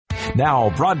Now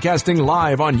broadcasting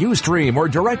live on Ustream or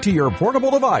direct to your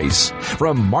portable device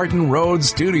from Martin Road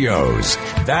Studios.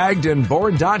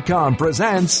 BaggedAndBoard.com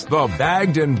presents the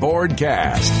Bagged and Board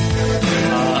Cast.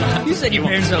 You said your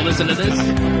parents don't listen to this.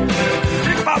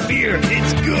 Drink my beer.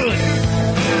 It's good.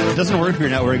 It doesn't work if you're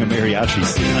not wearing a mariachi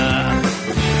suit.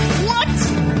 What?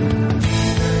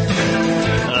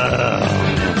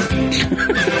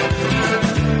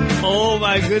 Oh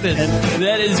my goodness.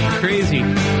 That is crazy.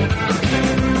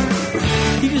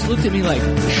 He just looked at me like,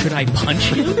 should I punch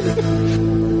him?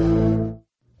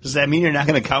 Does that mean you're not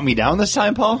going to count me down this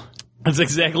time, Paul? That's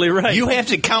exactly right. You have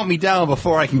to count me down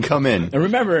before I can come in. And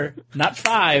remember, not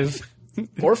 5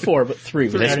 or 4, but 3.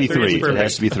 It has to be 3. It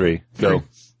has to be 3. Go.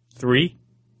 3,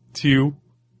 2.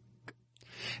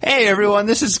 Hey, everyone,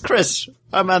 this is Chris.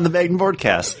 I'm on the Bagged and Board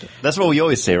Cast. That's what we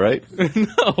always say, right? No.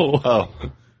 Oh.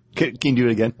 Can you do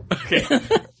it again? Okay.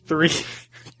 3,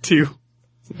 2.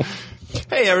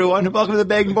 Hey, everyone, welcome to the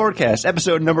Bagged and Board Cast,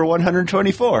 episode number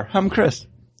 124. I'm Chris.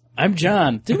 I'm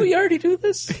John. Did we already do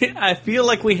this? I feel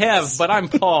like we have, but I'm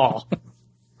Paul.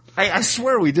 I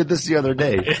swear we did this the other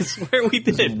day. I swear we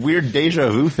did. Weird deja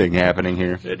vu thing happening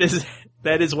here.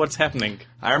 That is what's happening.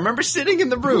 I remember sitting in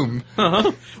the room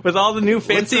with all the new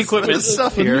fancy equipment. with the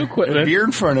stuff here, new equipment. with a beer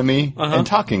in front of me, and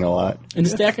talking a lot. And a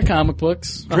stack of comic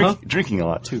books. Drinking a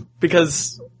lot, too.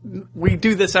 Because we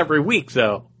do this every week,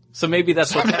 though. So maybe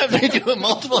that's what's happening. We do it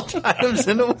multiple times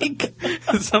in a week.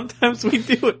 Sometimes we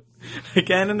do it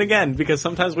again and again, because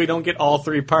sometimes we don't get all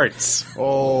 3 parts.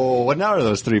 Oh, what now are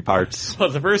those 3 parts? Well,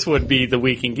 the first would be the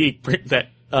Week in Geek,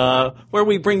 where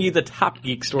we bring you the top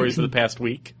geek stories of the past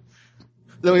week.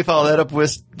 Then we follow that up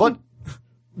with what?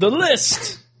 The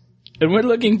list. And we're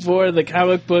looking for the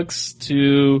comic books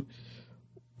to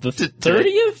the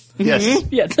 30th? Yes.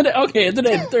 Mm-hmm. Yeah, today. Okay,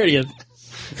 today the 30th.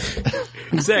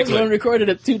 Exactly. We recorded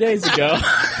it 2 days ago.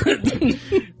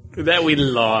 That we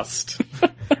lost.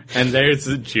 And there's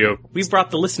the joke. We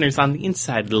brought the listeners on the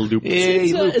inside of the loop.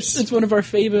 It's one of our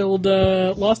fabled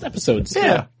lost episodes.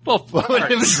 Yeah. Well,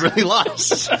 It was really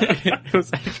lost. it was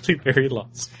actually very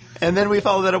lost. And then we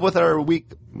follow that up with our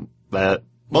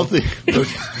monthly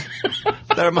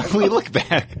look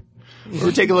back.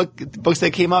 We're taking a look at the books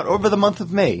that came out over the month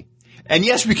of May. And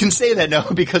yes, we can say that now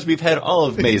because we've had all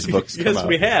of May's books come out. Yes,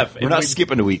 we have. We're not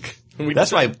skipping a week.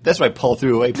 That's why Paul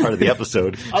threw away part of the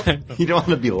episode. You don't want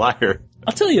to be a liar.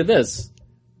 I'll tell you this.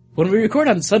 When we record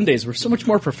on Sundays, we're so much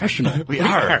more professional. We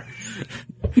are.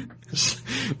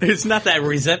 There's not that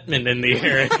resentment in the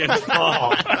air against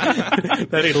Paul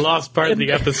that he lost part of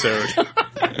the episode.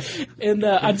 And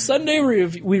on Sunday,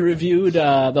 we reviewed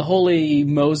The Holy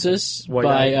Moses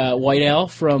by White Owl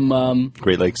from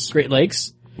Great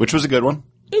Lakes. Which was a good one.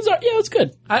 It was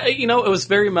good. It was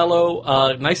very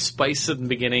mellow, nice spice in the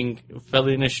beginning,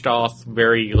 finished off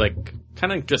very,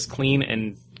 kind of just clean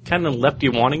and kind of left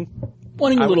you wanting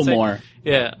a little more.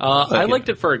 Yeah, I liked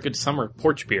it for a good summer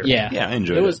porch beer. Yeah, I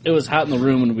enjoyed it. It was hot in the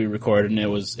room when we recorded, and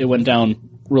it went down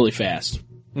really fast.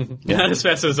 Mm-hmm. Yeah. Not as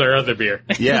fast as our other beer.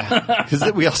 Yeah,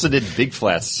 because we also did Big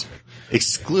Flats,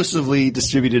 exclusively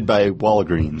distributed by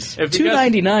Walgreens.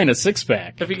 $2.99 a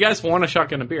 6-pack. If you guys want a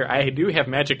shotgun a beer, I do have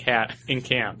Magic Hat in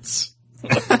cans.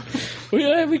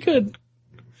 We could.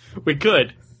 We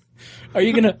could. Are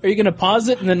you gonna pause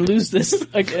it and then lose this?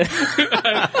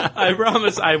 I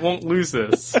promise I won't lose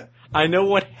this. I know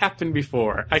what happened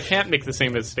before. I can't make the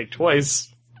same mistake twice.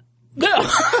 No.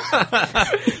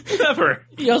 Never.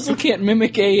 You also can't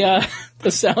mimic a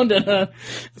sound in a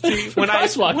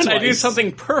crosswalk when I do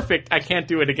something perfect, I can't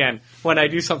do it again. When I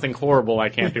do something horrible, I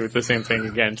can't do the same thing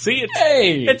again. See,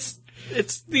 it's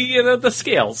the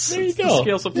scales. There you go. The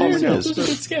scales of Paul McGill. Those are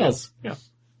good scales. Yeah.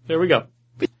 There we go.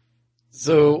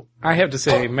 So I have to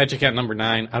say, Magic Hat number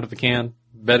 9 out of the can.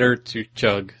 Better to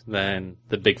chug than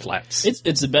the Big Flats.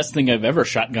 It's the best thing I've ever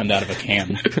shotgunned out of a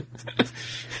can.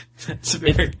 That's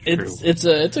very true. It's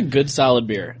a good solid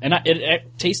beer, and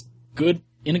it tastes good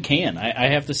in a can.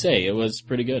 I have to say, it was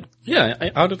pretty good.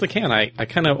 Yeah, out of the can, I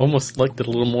kind of almost liked it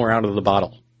a little more out of the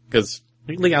bottle, because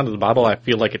lately out of the bottle, I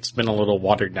feel like it's been a little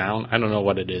watered down. I don't know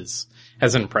what it is.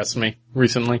 Hasn't impressed me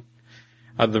recently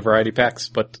out of the variety packs,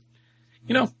 but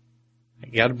you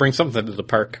got to bring something to the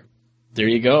park. There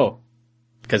you go.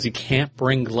 Because you can't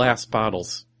bring glass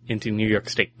bottles into New York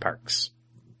State parks.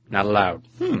 Not allowed.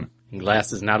 And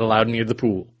glass is not allowed near the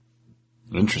pool.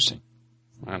 Interesting.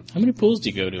 How many pools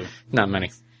do you go to? Not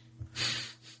many.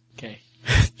 Okay.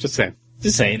 Just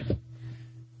saying.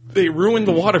 They ruined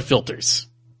the water filters.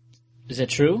 Is that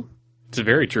true? It's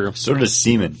very true. So does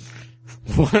semen.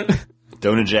 What?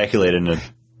 Don't ejaculate in a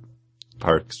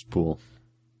park's pool.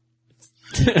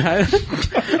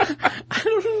 I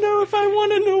don't know if I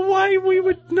want to know why we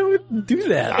would do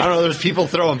that. I don't know. There's people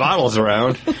throwing bottles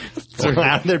around.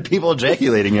 There are people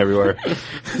ejaculating everywhere.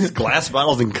 There's glass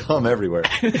bottles and cum everywhere.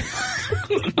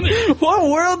 What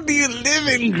world do you live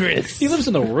in, Chris? He lives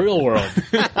in the real world.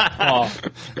 Oh,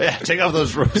 Yeah, take off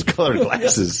those rose-colored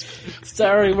glasses.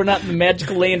 sorry, we're not in the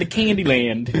magical land of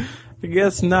Candyland. I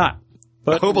guess not.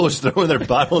 But Hobos throwing their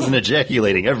bottles and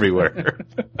ejaculating everywhere.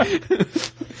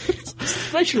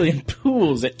 Especially in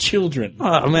pools at children.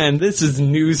 oh man, this is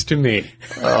news to me.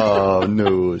 Oh,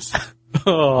 news.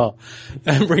 Oh,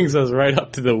 that brings us right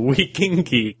up to the Week in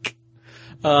Geek.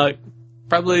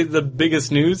 Probably the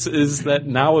biggest news is that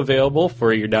now available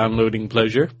for your downloading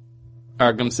pleasure,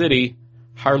 Arkham City,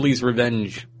 Harley's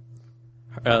Revenge.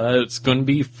 It's going to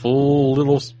be full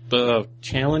little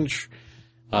challenge.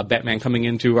 Batman coming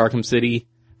into Arkham City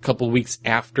a couple weeks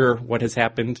after what has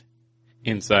happened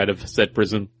inside of said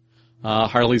prison.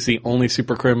 Harley's the only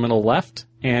super criminal left,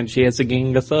 and she has a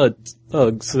gang of thugs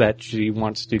that she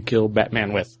wants to kill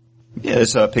Batman with. Yeah,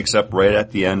 this picks up right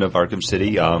at the end of Arkham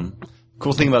City.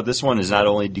 Cool thing about this one is not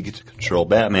only do you get to control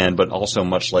Batman, but also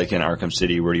much like in Arkham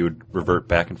City where you would revert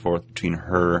back and forth between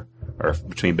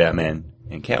between Batman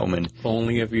and Catwoman.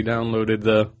 Only if you downloaded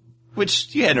the...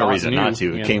 Which you had no reason not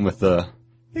to. Yeah. It came with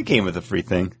the free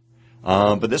thing.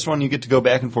 But this one you get to go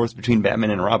back and forth between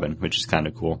Batman and Robin, which is kind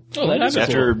of cool. Oh, that is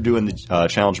After cool. doing the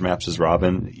challenge maps as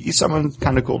Robin, he's someone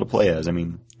kind of cool to play as. I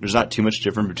mean, there's not too much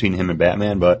different between him and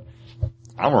Batman, but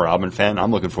I'm a Robin fan.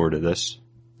 I'm looking forward to this.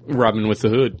 Robin with the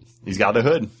hood. He's got a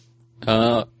hood.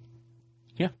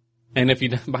 Yeah. And if you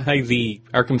buy the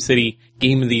Arkham City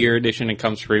Game of the Year edition, it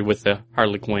comes free with the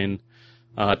Harley Quinn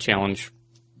challenge.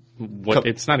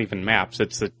 It's not even maps,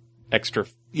 it's an extra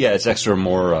Yeah, it's extra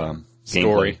more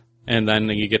story. gameplay. And then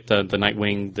you get the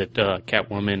Nightwing, the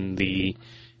Catwoman, the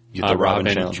You get the Robin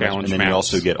challenge, challenge and then maps. you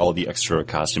also get all the extra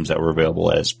costumes that were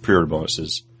available as pre-order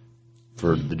bonuses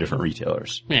for the different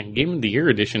retailers. Man, Game of the Year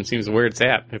edition seems where it's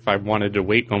at if I wanted to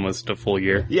wait almost a full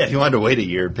year. Yeah, if you wanted to wait a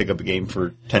year, pick up a game for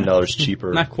 $10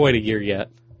 cheaper. Not quite a year yet.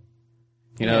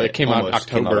 You know, Yeah, it came out almost.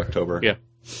 Came out October. Yeah.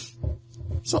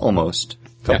 It's almost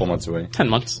a couple months away. 10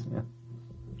 months.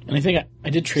 And I think I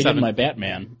did trade 7. in my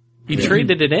Batman. You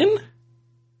traded it in?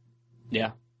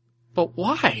 Yeah. But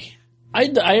why? I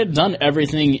had done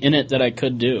everything in it that I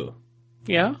could do.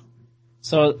 Yeah.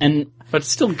 So, and But it's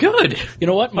still good. you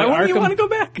know what? Why wouldn't you want to go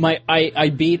back? I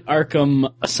beat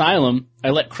Arkham Asylum. I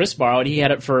let Chris borrow it. He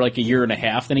had it for like a year and a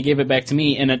half. Then he gave it back to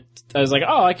me, and I was like,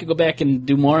 oh, I could go back and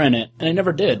do more in it, and I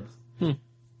never did.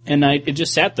 And it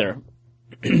just sat there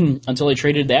until I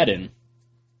traded that in.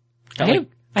 I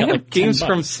have games $10.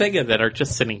 from Sega that are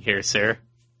just sitting here, sir.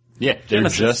 Yeah, they're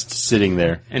Genesis. just sitting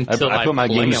there. Until I put my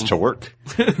play games 'em. to work.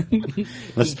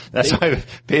 That's why I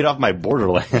paid off my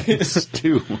Borderlands,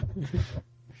 too.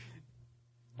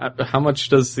 How much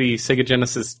does the Sega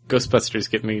Genesis Ghostbusters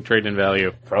give me trade-in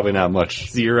value? Probably not much.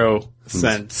 0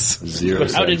 cents. 0 How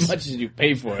cents. much did you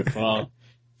pay for it, Paul?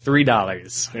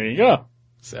 $3. There you go.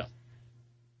 So.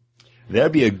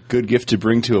 That'd be a good gift to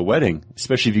bring to a wedding,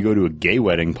 especially if you go to a gay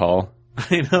wedding, Paul.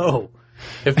 I know.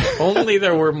 If only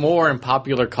there were more in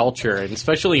popular culture, and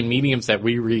especially mediums that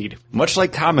we read. Much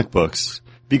like comic books.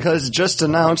 Because just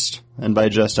announced, and by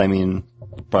just I mean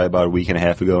probably about a week and a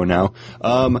half ago now,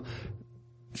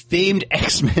 famed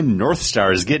X-Men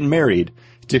Northstar is getting married.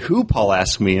 To who, Paul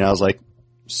asked me, and I was like,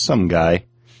 some guy.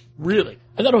 Really?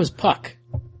 I thought it was Puck.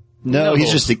 No,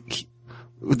 he's just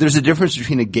there's a difference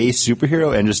between a gay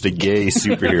superhero and just a gay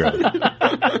superhero.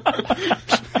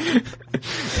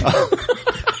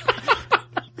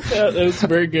 Yeah, that was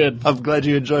very good. I'm glad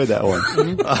you enjoyed that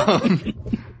one.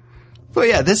 But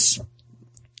yeah, this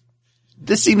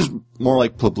seems more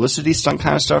like publicity stunt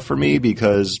kind of stuff for me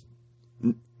because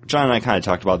John and I kind of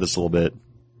talked about this a little bit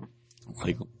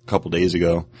like a couple days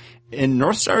ago. And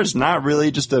Northstar is not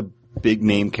really just a big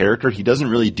name character. He doesn't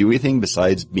really do anything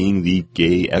besides being the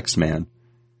gay X-Man.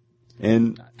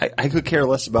 And I could care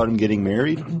less about him getting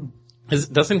married.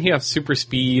 Doesn't he have super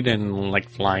speed and, like,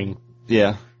 flying?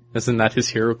 Yeah, Isn't that his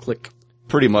hero click?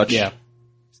 pretty much. Yeah.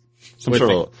 Some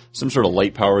sort of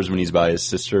light powers when he's by his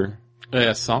sister.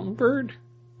 Songbird?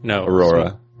 No.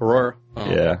 Aurora. Aurora? Oh.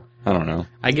 Yeah, I don't know.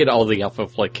 I get all the Alpha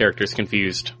Flight characters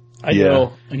confused. I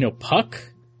know Puck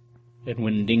and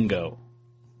Wendigo.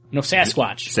 No,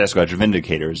 Sasquatch. Sasquatch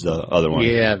Vindicator is the other one.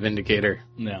 Yeah, Vindicator.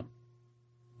 Yeah.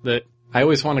 I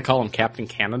always want to call him Captain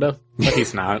Canada, but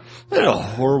he's not. What a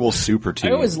horrible super I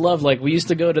team. always loved, like, we used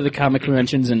to go to the comic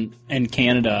conventions in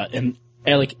Canada, and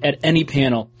at any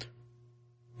panel,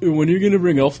 when are you going to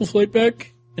bring Alpha Flight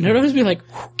back? And I'd always be like,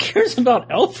 who cares about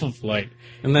Alpha Flight?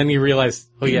 And then you realize,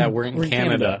 oh yeah, we're in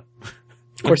Canada.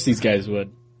 Of course these guys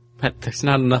would. But there's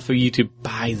not enough of you to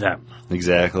buy them.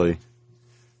 Exactly.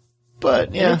 But,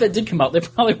 And yeah. if that did come out, they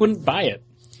probably wouldn't buy it.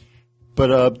 But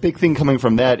a big thing coming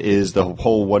from that is the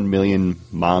whole 1 million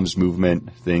moms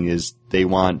movement thing is they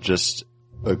want just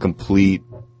a complete,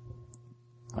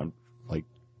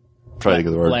 try to think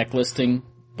of the word. Blacklisting,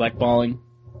 blackballing.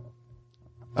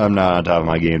 I'm not on top of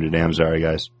my game today. I'm sorry,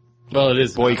 guys. Well, it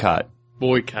is Boycott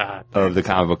boycott. of the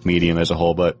comic book medium as a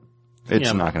whole, but it's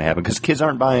Yeah. not going to happen because kids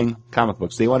aren't buying comic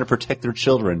books. They want to protect their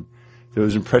children,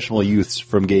 those impressionable youths,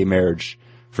 from gay marriage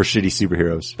for shitty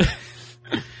superheroes.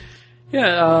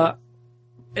 Yeah,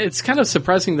 it's kind of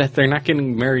surprising that they're not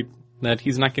getting married, that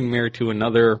he's not getting married to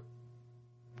another,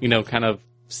 kind of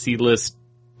C-list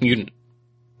mutant.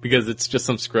 Because it's just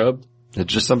some scrub.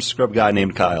 It's just some scrub guy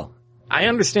named Kyle. I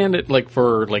understand it,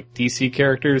 for DC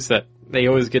characters, that they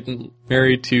always get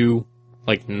married to,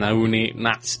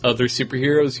 not other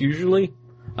superheroes usually.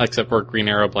 Except for Green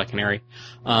Arrow, Black Canary.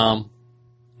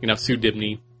 Sue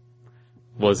Dibney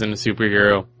wasn't a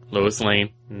superhero. Lois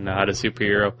Lane, not a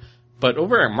superhero. But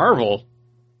over at Marvel,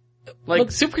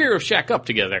 superheroes shack up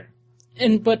together.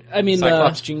 But I mean,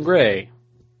 Cyclops, Jean Grey.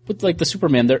 with the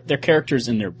Superman, they're characters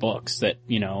in their books that,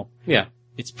 Yeah.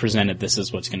 it's presented this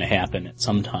is what's going to happen at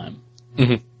some time.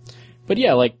 Mm-hmm. But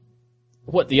yeah,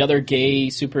 the other gay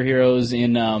superheroes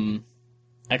in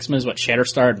X-Men is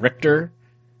Shatterstar and Richter?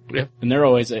 Yeah. And they're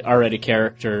always already a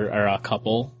character or a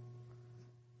couple.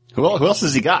 Who else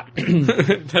has he got?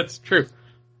 That's true.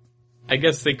 I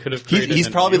guess they could have created He's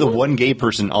a probably the new- one gay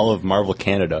person in all of Marvel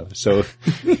Canada, so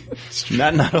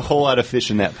not a whole lot of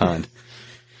fish in that pond.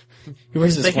 He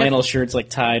wears his They flannel shirts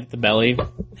tied at the belly.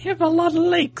 They have a lot of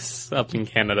lakes up in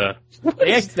Canada. What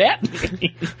does that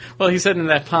mean? Well, he said in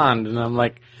that pond, and I'm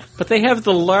like, but they have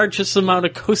the largest amount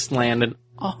of coastland in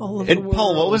all of the And world.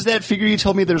 Paul, what was that figure you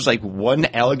told me? There's one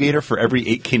alligator for every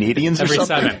 8 Canadians or Every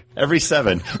something? 7. Every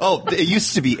 7. Oh, it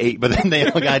used to be 8, but then they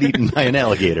all got eaten by an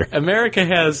alligator. America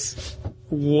has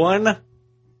one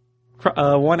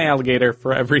alligator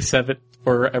for every 7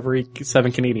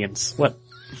 Canadians. What?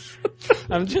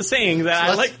 I'm just saying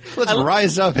that Let's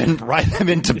rise up and ride them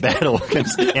into battle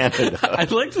against Canada.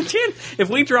 I'd like the chance. If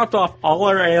we dropped off all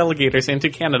our alligators into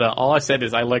Canada, all I said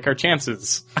is I like our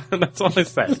chances. That's all I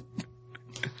said.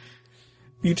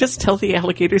 You just tell the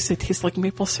alligators they taste like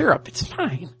maple syrup. It's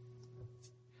fine.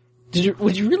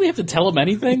 Would you really have to tell them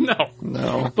anything? No.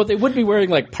 No. But they would be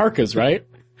wearing parkas, right?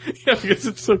 Yeah, because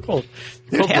it's so cold.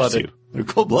 They'd have Cold-blooded. to. They're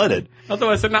cold-blooded.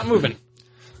 Otherwise, they're not moving.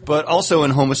 But also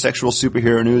in homosexual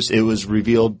superhero news, it was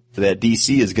revealed that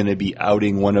DC is going to be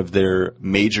outing one of their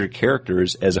major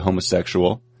characters as a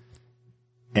homosexual.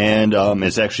 And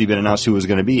it's actually been announced who it was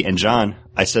going to be. And John,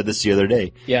 I said this the other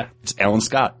day. Yeah. It's Alan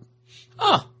Scott.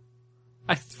 Oh.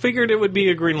 I figured it would be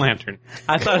a Green Lantern.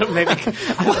 I thought it maybe...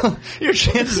 Well, your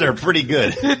chances are pretty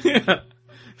good. Yeah.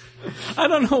 I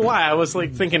don't know why. I was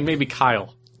thinking maybe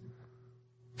Kyle.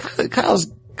 Kyle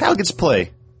gets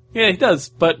play. Yeah, he does,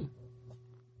 but...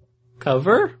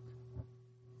 Cover?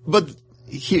 But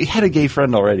he had a gay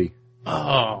friend already.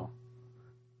 Oh.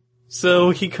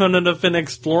 So he couldn't have been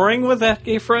exploring with that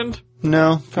gay friend?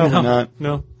 No, probably not.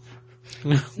 No.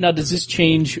 Now, does this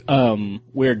change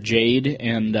where Jade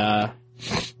and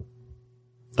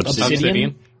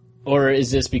Obsidian? Or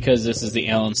is this because this is the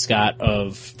Alan Scott of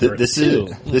Earth This 2?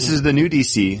 is the new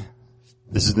DC.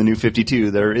 This is the new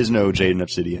 52. There is no Jade and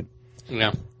Obsidian.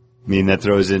 Yeah. I mean, that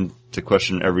throws into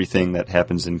question everything that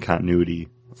happens in continuity,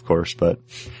 of course, but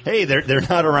hey, they're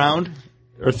not around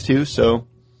Earth 2, so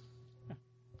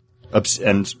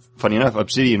and funny enough,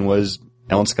 Obsidian was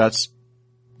Alan Scott's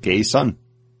gay son.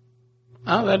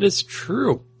 Oh, that is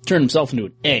true. Turned himself into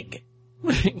an egg.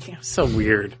 So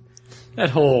weird. That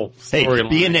whole Hey, storyline.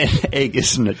 being an egg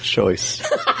isn't a choice.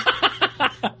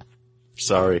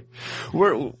 Sorry.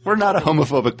 We're not a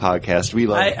homophobic podcast. We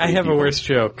love I have a worse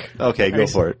joke. Okay, go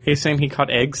for it. Are you saying he caught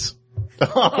eggs?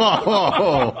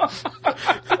 Oh,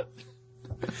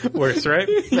 Worse, right?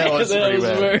 that was pretty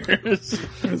bad.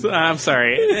 worse. I'm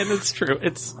sorry. And it's true.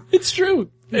 It's true.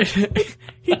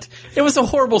 It was a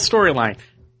horrible storyline.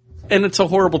 And it's a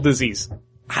horrible disease.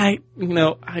 I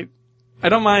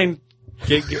don't mind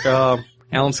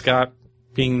Alan Scott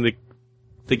being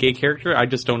the gay character. I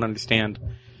just don't understand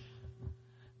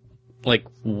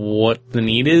what the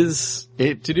need is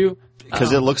to do.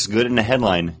 Because it looks good in the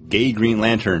headline. Gay Green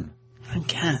Lantern. I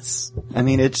guess. I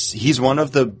mean, he's one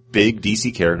of the big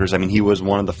DC characters. I mean, he was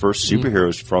one of the first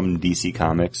superheroes from DC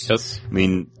Comics. Yes. I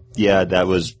mean, yeah, that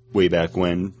was way back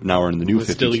when. Now we're in the new Was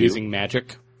 52. still using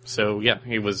magic. So yeah,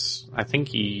 he was, I think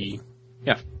he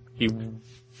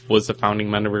was a founding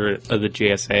member of the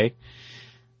JSA.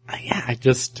 Yeah, I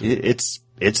just...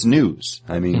 It's news.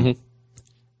 I mean,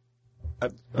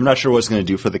 I'm not sure what it's going to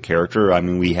do for the character. I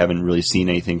mean, we haven't really seen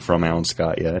anything from Alan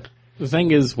Scott yet. The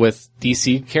thing is, with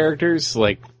DC characters,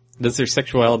 like, does their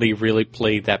sexuality really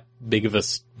play that big of a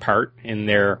part in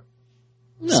their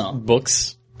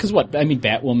books? Because what? I mean,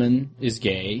 Batwoman is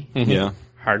gay. Mm-hmm. Yeah.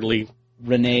 Hardly.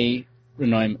 Renee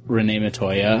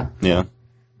Matoya. Yeah.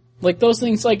 Like, those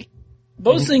things,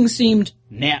 things seemed,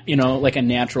 like a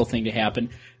natural thing to happen.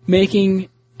 Making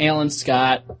Alan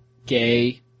Scott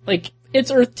gay, like,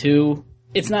 it's Earth 2.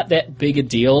 It's not that big a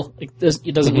deal. Like,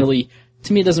 it doesn't really,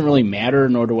 to me, it doesn't really matter,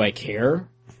 nor do I care.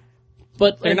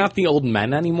 But they're not the old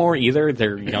men anymore either.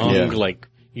 They're young. Yeah. Like,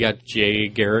 you got Jay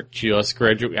Garrick just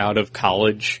graduated out of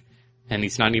college, and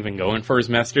he's not even going for his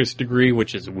master's degree,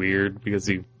 which is weird because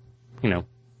he,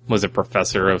 was a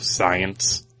professor of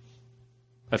science,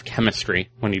 of chemistry,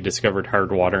 when he discovered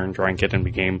hard water and drank it and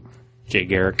became Jay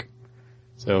Garrick.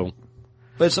 So,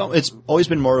 but it's always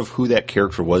been more of who that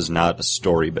character was, not a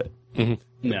story bit.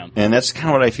 Mm-hmm. Yeah. And that's kind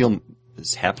of what I feel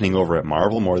is happening over at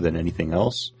Marvel more than anything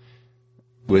else.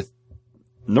 With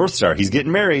Northstar, he's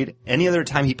getting married. Any other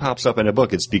time he pops up in a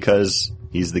book, it's because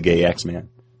he's the gay X-Man.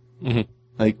 Mm-hmm.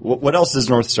 Like, what else does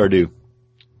Northstar do?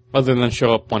 Other than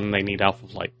show up when they need Alpha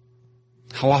Flight.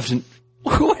 How often?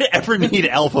 Who would ever need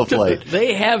Alpha Flight?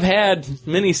 They have had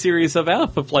miniseries of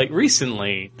Alpha Flight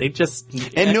recently. They just...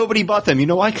 And nobody bought them. You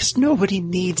know why? Because nobody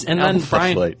needs And Alpha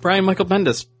then Flight. Brian Michael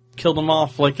Bendis killed him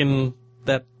off, like, in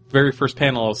that very first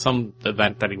panel of some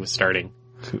event that he was starting.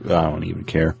 I don't even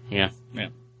care. Yeah.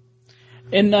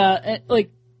 And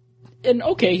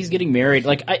okay, he's getting married.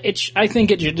 Like, I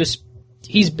think it should just,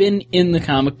 he's been in the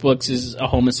comic books as a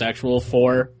homosexual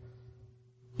for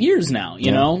years now,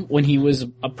 you know, when he was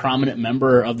a prominent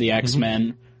member of the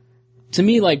X-Men. To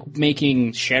me, like,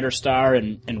 making Shatterstar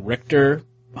and Richter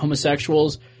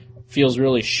homosexuals feels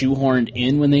really shoehorned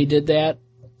in when they did that.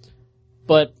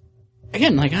 But,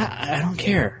 again, like, I don't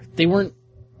care. They're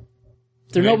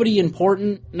nobody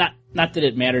important. Not that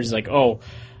it matters, like, oh,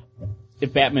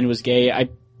 if Batman was gay, I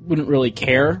wouldn't really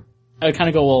care. I would kind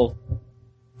of go, well,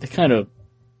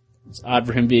 it's odd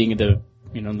for him being the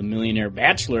millionaire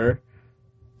bachelor,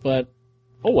 but,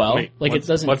 oh well. Wait, like, it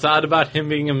doesn't... What's odd about him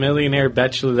being a millionaire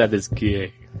bachelor that is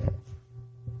gay?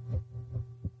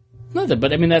 Nothing,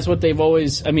 but I mean, that's what they've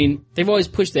always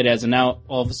pushed it as, and now,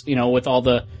 with all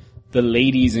the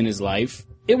ladies in his life,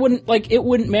 it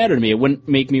wouldn't matter to me. It wouldn't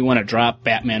make me want to drop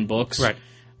Batman books. Right.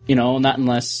 Not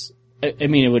unless, I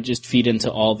mean, it would just feed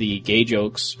into all the gay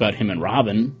jokes about him and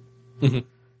Robin. Mm-hmm.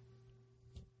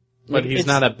 But he's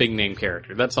not a big name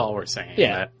character. That's all we're saying.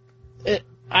 Yeah.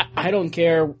 I don't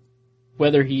care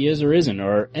whether he is or isn't,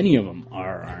 or any of them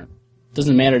are or aren't.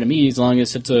 Doesn't matter to me as long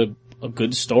as it's a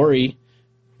good story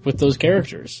with those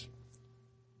characters.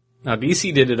 Now,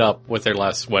 DC did it up with their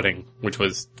last wedding, which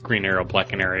was Green Arrow, Black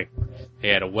Canary. They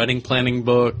had a wedding planning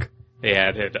book. They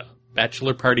had a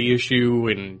bachelor party issue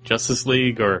in Justice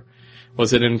League, or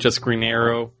was it in just Green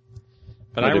Arrow?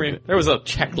 But there was a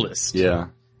checklist. Yeah.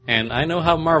 And I know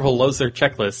how Marvel loves their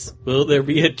checklists. Will there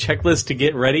be a checklist to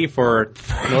get ready for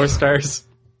Northstar's?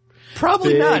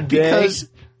 Probably not, day? because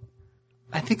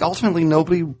I think ultimately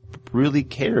nobody really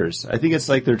cares. I think it's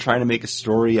like they're trying to make a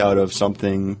story out of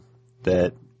something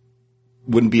that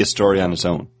wouldn't be a story on its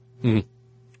own.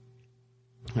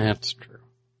 That's true.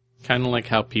 Kind of like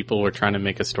how people were trying to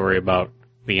make a story about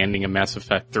the ending of Mass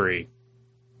Effect 3,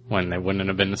 when they wouldn't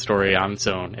have been a story on its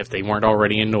own if they weren't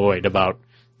already annoyed about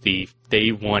the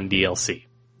Day 1 DLC.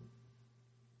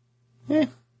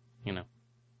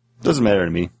 Doesn't matter to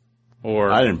me.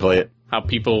 Or I didn't play it. how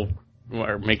people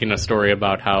are making a story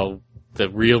about how the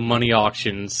real money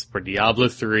auctions for Diablo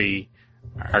 3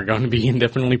 are going to be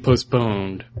indefinitely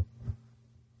postponed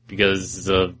because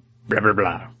of blah blah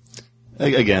blah.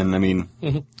 Again, I mean,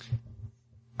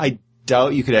 I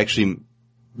doubt you could actually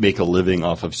make a living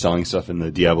off of selling stuff in the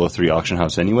Diablo 3 auction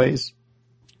house anyways.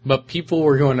 But people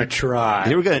were going to try.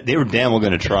 They were damn well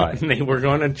going to try. And they were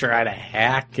going to try to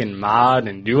hack and mod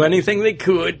and do anything they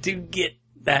could to get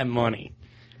that money.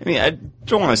 I mean, I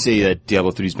don't want to say that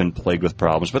Diablo 3's been plagued with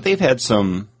problems, but they've had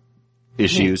some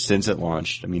issues since it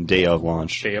launched. I mean, day of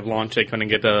launch. Day of launch, they couldn't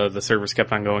get the servers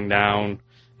kept on going down.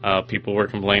 People were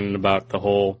complaining about the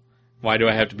whole, why do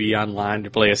I have to be online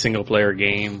to play a single player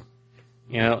game?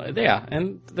 Yeah,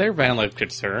 and they're valid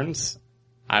concerns.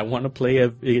 I want to play a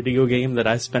video game that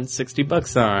I spent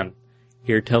 $60 on.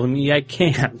 You're telling me I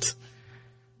can't.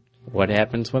 What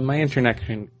happens when my internet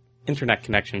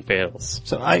connection fails?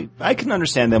 So I can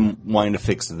understand them wanting to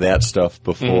fix that stuff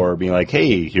before being like,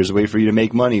 hey, here's a way for you to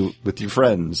make money with your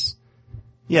friends.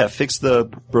 Yeah, fix the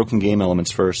broken game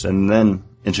elements first, and then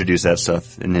introduce that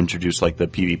stuff, and introduce like the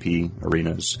PvP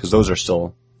arenas, because those are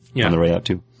still on the way out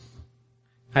too.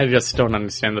 I just don't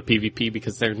understand the PvP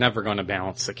because they're never going to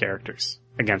balance the characters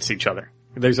against each other.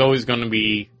 There's always going to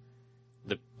be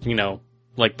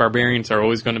like barbarians are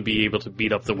always going to be able to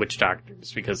beat up the witch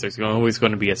doctors because there's always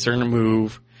going to be a certain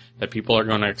move that people are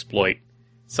going to exploit.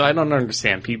 So I don't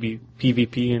understand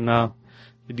PvP in the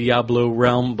Diablo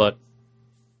realm, but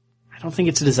I don't think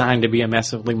it's designed to be a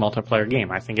massively multiplayer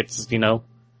game. I think it's,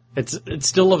 it's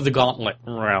still of the Gauntlet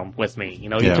realm with me. You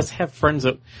just have friends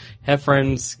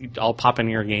all pop in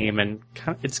your game and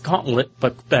it's Gauntlet,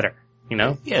 but better,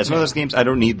 Yeah, it's one of those games I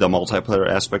don't need the multiplayer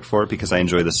aspect for it because I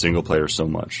enjoy the single player so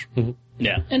much. Mm-hmm.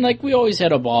 Yeah. And we always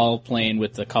had a ball playing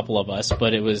with a couple of us,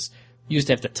 but we used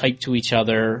to have to type to each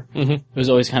other. Mm-hmm. It was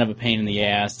always kind of a pain in the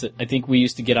ass. I think we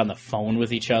used to get on the phone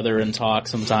with each other and talk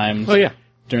sometimes. Oh, yeah.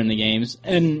 During the games.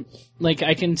 And,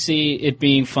 I can see it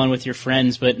being fun with your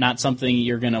friends, but not something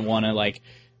you're gonna wanna,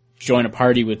 join a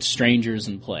party with strangers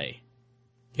and play.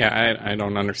 Yeah, I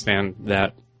don't understand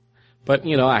that. But,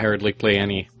 I hardly play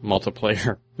any massively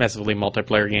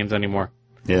multiplayer games anymore.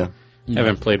 Yeah. I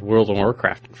haven't played World of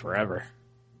Warcraft in forever.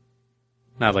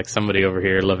 Not like somebody over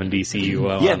here loving DCU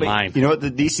online. But you know what,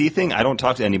 the DC thing, I don't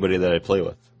talk to anybody that I play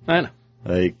with. I know.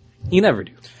 You never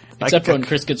do. Except for when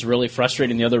Chris gets really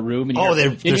frustrated in the other room.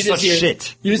 And they're such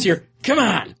shit. You just hear, come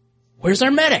on, where's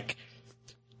our medic?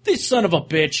 This son of a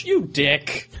bitch, you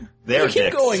dick. They're dicks.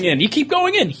 Keep going in. He keeps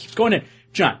going in.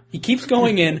 John, he keeps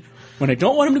going in. When I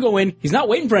don't want him to go in, he's not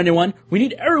waiting for anyone. We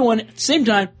need everyone at the same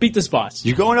time beat this boss.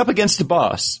 You're going up against the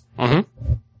boss.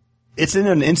 Mm-hmm. It's in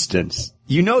an instance.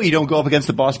 You don't go up against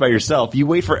the boss by yourself. You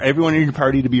wait for everyone in your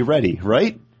party to be ready,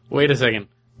 right? Wait a second.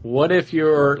 What if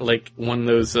you're one of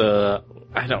those,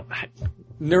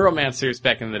 neuromancers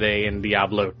back in the day in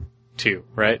Diablo 2,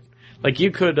 right? You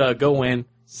could go in,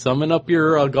 summon up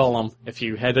your golem. If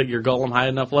you had your golem high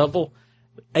enough level,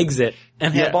 exit,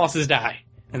 and have bosses die.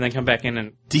 And then come back in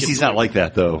and... DC's not like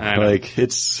that, though.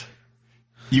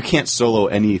 You can't solo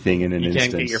anything in an instance.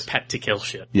 You can't get your pet to kill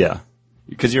shit. Yeah.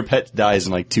 Because your pet dies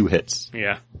in 2 hits.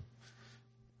 Yeah.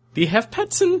 Do you have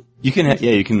pets in... You can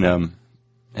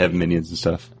have minions and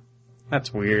stuff.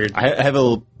 That's weird. I have a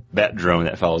little bat drone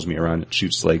that follows me around. It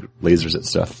shoots lasers at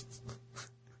stuff.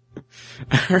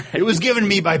 Right. It was given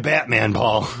me by Batman,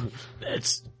 Paul.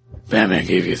 Batman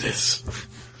gave you this.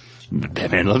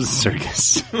 Batman loves the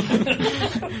circus.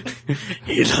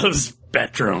 He loves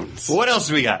bat drones. What else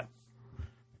do we got?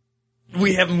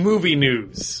 We have movie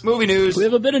news. We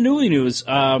have a bit of movie news.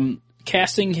 Some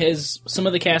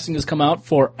of the casting has come out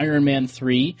for Iron Man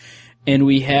 3, and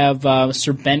we have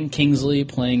Sir Ben Kingsley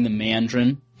playing the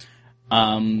Mandarin.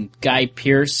 Guy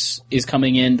Pearce is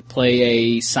coming in to play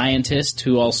a scientist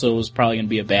who also is probably going to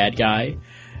be a bad guy.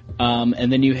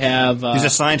 And then you have... he's a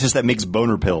scientist that makes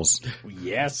boner pills.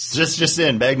 Yes. Just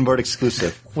in, Bag and Board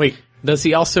exclusive. Wait, does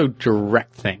he also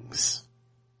direct things?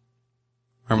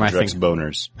 Or am I directs thinking...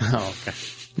 boners. Oh, okay.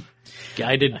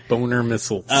 Guided boner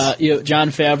missiles. Jon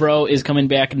Favreau is coming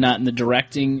back, not in the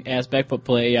directing aspect, but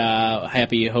play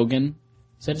Happy Hogan.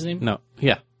 Is that his name? No.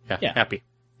 Yeah. Happy.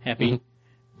 Mm-hmm.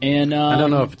 And I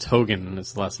don't know if it's Hogan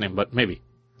is the last name, but maybe.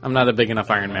 I'm not a big enough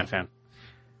Iron Man fan.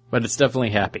 But it's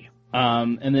definitely Happy.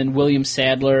 And then William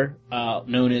Sadler,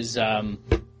 known as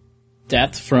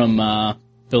Death from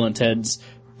Bill and Ted's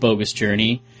Bogus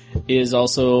Journey, is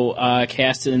also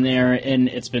casted in there, and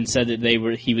it's been said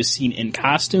that he was seen in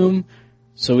costume,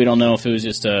 so we don't know if it was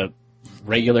just a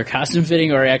regular costume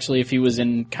fitting or actually if he was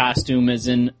in costume as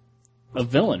in a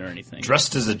villain or anything.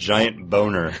 Dressed as a giant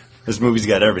boner. This movie's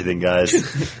got everything, guys.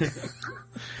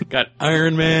 Got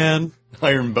Iron Man.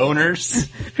 Iron boners.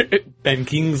 Ben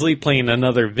Kingsley playing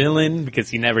another villain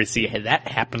because you never see that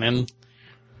happening.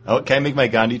 Oh, can I make my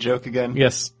Gandhi joke again?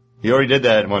 Yes. He already did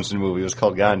that once in the movie. It was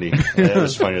called Gandhi. It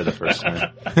was funnier the first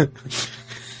time.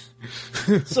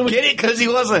 So get it? Because he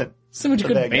wasn't. So much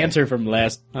good banter from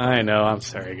last... I know. I'm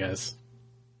sorry, guys.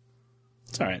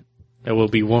 It's alright. There will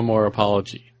be one more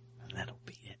apology. And that'll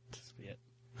be it.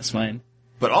 That's fine.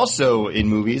 But also in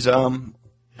movies, I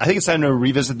think it's time to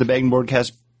revisit the Bag and Board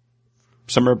Cast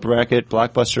Summer Bracket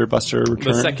Blockbuster Buster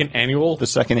Return. The second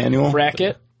annual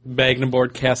bracket. Bag and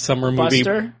Board Cast Summer Movie.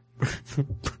 Buster.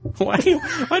 Why do you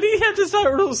have to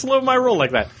start slow my roll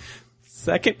like that?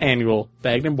 Second annual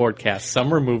Bag and Board Cast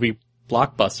Summer Movie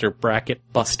Blockbuster Bracket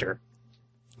Buster.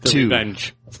 The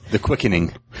Revenge. The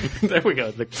Quickening. There we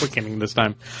go. The Quickening this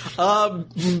time.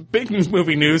 Big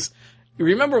movie news. You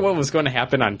remember what was going to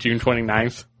happen on June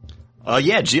 29th?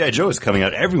 Yeah, G.I. Joe is coming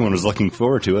out. Everyone was looking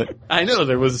forward to it. I know.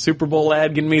 There was a Super Bowl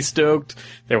ad getting me stoked.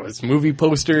 There was movie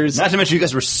posters. Not to mention you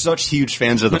guys were such huge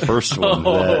fans of the first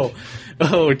one.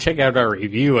 Check out our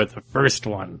review of the first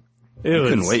one.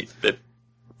 Couldn't wait.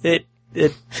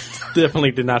 it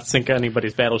definitely did not sink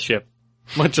anybody's battleship.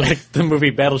 Much like the movie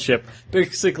Battleship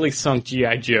basically sunk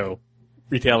G.I. Joe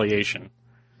Retaliation.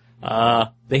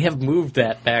 They have moved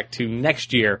that back to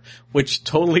next year, which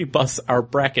totally busts our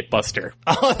bracket buster.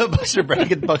 Oh, the Buster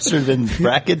Bracket Buster has been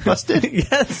bracket busted?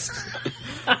 Yes.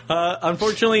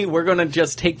 Unfortunately, we're going to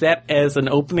just take that as an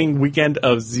opening weekend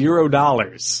of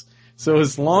 $0. So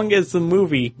as long as the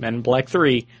movie, Men in Black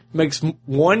 3, makes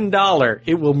 $1,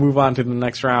 it will move on to the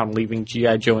next round, leaving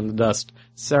G.I. Joe in the dust.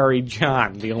 Sorry,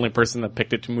 John, the only person that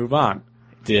picked it to move on.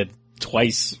 Did.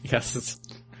 Twice. Yes.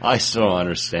 I still don't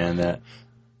understand that.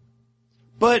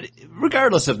 But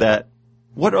regardless of that,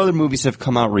 what other movies have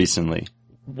come out recently?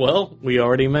 Well, we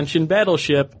already mentioned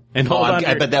Battleship. And hold on.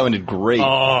 I bet that one did great.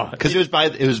 Because it was by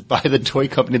the toy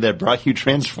company that brought you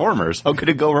Transformers. How could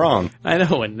it go wrong? I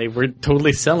know, and they were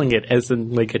totally selling it as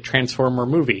in like a Transformer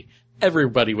movie.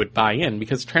 Everybody would buy in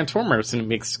because Transformers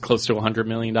makes close to $100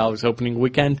 million opening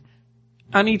weekend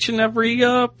on each and every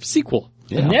sequel.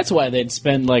 Yeah. And that's why they'd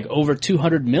spend like over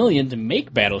 $200 million to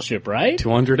make Battleship, right?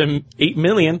 $208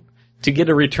 million to get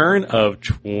a return of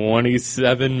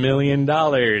 $27 million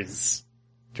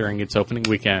during its opening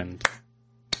weekend.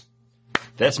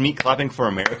 That's me clapping for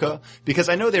America, because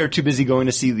I know they were too busy going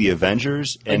to see the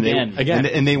Avengers, and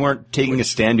they weren't taking a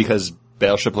stand because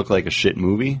Battleship looked like a shit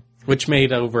movie. Which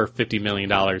made over $50 million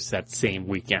that same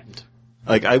weekend.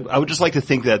 Like, I would just like to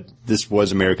think that this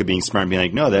was America being smart and being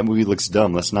like, no, that movie looks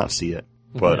dumb, let's not see it.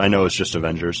 But I know it's just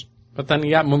Avengers. But then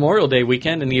you got Memorial Day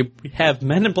weekend, and you have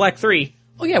Men in Black 3.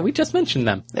 Oh yeah, we just mentioned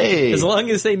them. Hey! As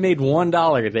long as they made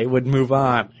 $1, they would move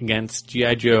on against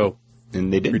G.I. Joe.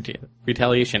 And they did.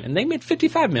 Retaliation. And they made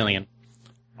 $55 million.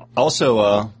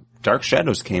 Also, Dark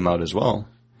Shadows came out as well,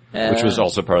 which was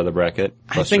also part of the bracket.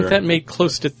 I think that made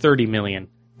close to $30 million.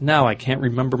 Now I can't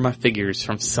remember my figures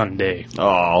from Sunday.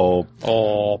 Oh,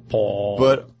 Paul.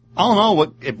 But all in all,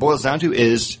 what it boils down to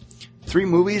is 3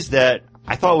 movies that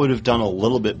I thought would have done a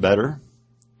little bit better,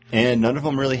 and none of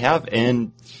them really have.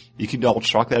 And you can all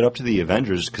chalk that up to the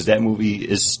Avengers, because that movie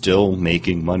is still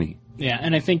making money. Yeah,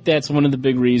 and I think that's one of the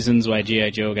big reasons why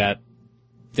G.I. Joe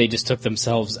they just took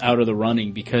themselves out of the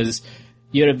running, because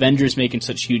you had Avengers making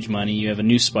such huge money, you have a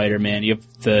new Spider-Man, you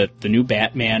have the new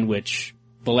Batman, which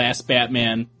the last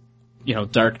Batman,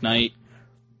 Dark Knight.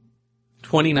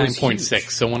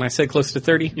 29.6. So when I said close to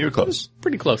 30, You're close.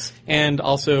 Pretty close. And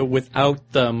also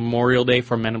without the Memorial Day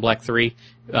for Men in Black 3,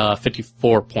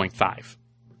 54.5.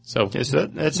 So Yes,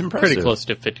 that's impressive. pretty close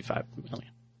to 55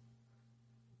 million.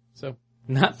 So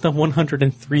not the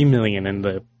 103 million in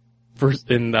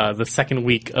the second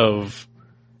week of,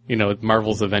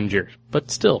 Marvel's Avengers, but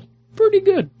still pretty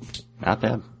good. Not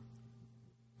bad.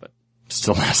 But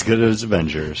still not as good as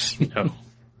Avengers. No.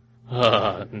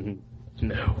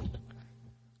 No.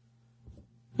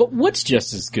 But what's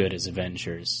just as good as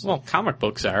Avengers? Well, comic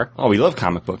books are. Oh, we love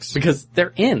comic books. Because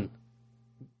they're in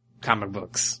comic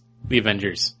books. The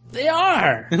Avengers. They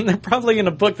are! And they're probably in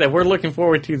a book that we're looking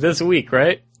forward to this week,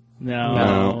 right?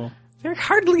 No. They're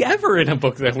hardly ever in a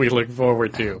book that we look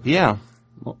forward to. Yeah.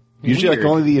 Well, usually Weird.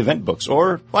 like only the event books.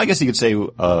 Or, well, I guess you could say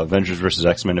Avengers versus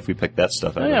X-Men if we pick that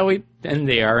stuff out. Oh, yeah, and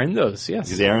they are in those, yes.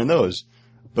 Because they are in those.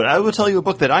 But I will tell you a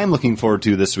book that I'm looking forward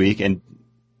to this week, and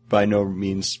by no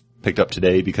means picked up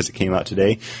today because it came out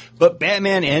today. But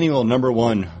Batman Annual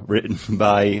 #1, written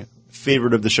by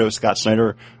favorite of the show, Scott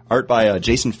Snyder, art by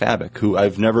Jason Fabok, who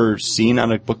I've never seen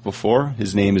on a book before.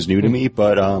 His name is new to me,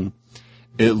 but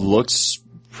it looks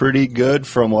pretty good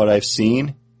from what I've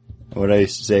seen. What I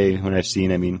say when I've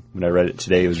seen, I mean, when I read it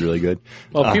today, it was really good.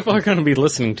 Well, people are going to be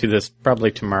listening to this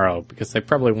probably tomorrow, because they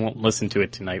probably won't listen to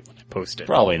it tonight when I post it.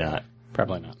 Probably not.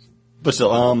 Probably not. But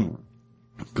still,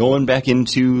 going back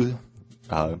into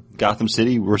Gotham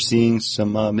City, we're seeing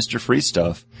some Mr. Freeze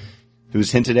stuff. It was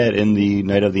hinted at in the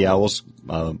Night of the Owls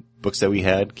books that we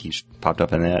had. Keith popped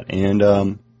up in that. And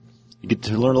you get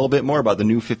to learn a little bit more about the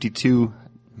new 52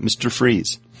 Mr.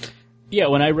 Freeze. Yeah,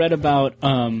 when I read about,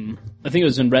 I think it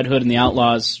was in Red Hood and the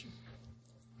Outlaws,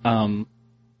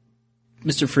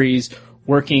 Mr. Freeze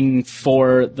working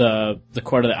for the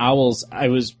Court of the Owls, I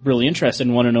was really interested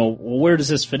and want to know, well, where does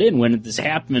this fit in? When did this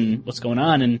happen? What's going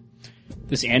on? And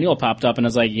this annual popped up, and I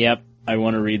was like, yep, I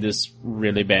want to read this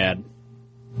really bad.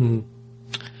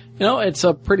 It's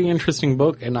a pretty interesting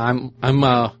book, and I'm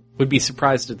would be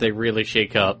surprised if they really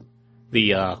shake up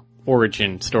the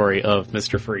origin story of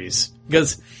Mr. Freeze,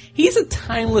 because he's a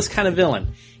timeless kind of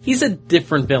villain. He's a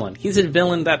different villain. He's a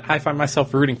villain that I find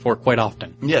myself rooting for quite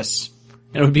often. Yes.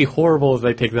 And it would be horrible if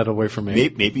they take that away from me.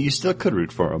 Maybe you still could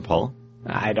root for him, Paul.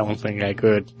 I don't think I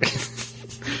could.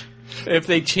 If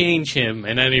they change him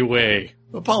in any way.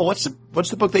 Well, Paul, what's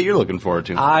the book that you're looking forward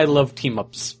to? I love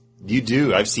team-ups. You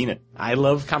do. I've seen it. I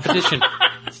love competition.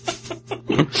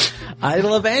 I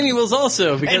love animals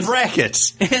also because And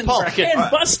brackets. and Paul, bracket.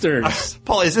 And Busters.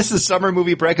 Paul, is this the summer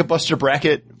movie Bracket Buster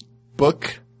Bracket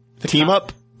book team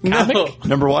up? No,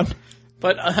 Number 1?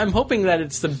 but I'm hoping that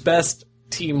it's the best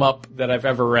team up that I've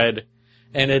ever read,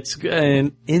 and it's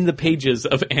in the pages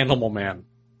of Animal Man,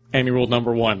 Annual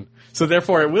number 1. So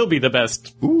therefore, it will be the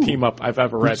best team up I've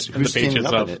ever read in the who's teaming pages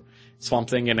up in of it? Swamp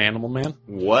Thing and Animal Man.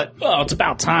 What? Well, it's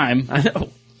about time. I know.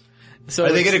 So Are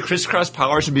they it's- going to crisscross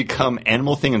powers and become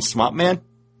Animal Thing and Swamp Man?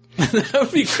 That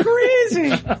would be crazy.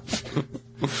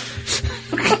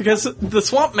 Because the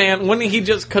Swamp Man, wouldn't he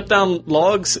just cut down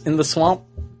logs in the swamp?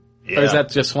 Or is that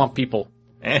just swamp people?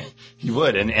 He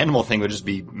would, and Animal Thing would just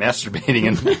be masturbating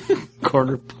in the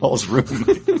corner of Paul's room.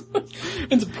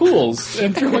 Into pools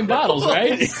and throwing bottles,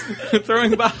 right?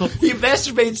 Throwing bottles. He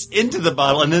masturbates into the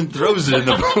bottle and then throws it in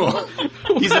the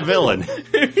pool. He's a villain.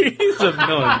 He's a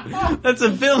villain. That's a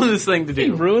villainous thing to He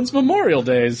do. ruins Memorial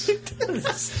Days.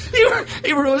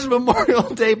 He ruins Memorial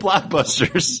Day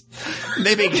blockbusters.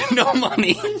 They make no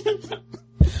money.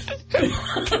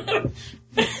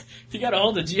 You got a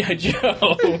hold of G.I. Joe.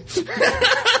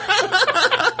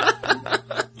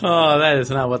 Oh, that is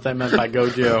not what I meant by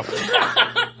Gojo.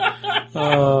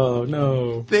 Oh,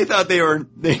 no. They thought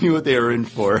they knew what they were in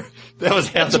for. That was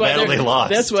half the battle they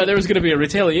lost. That's why there was going to be a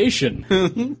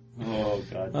retaliation. Oh,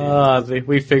 God.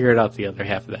 We figured out the other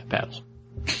half of that battle.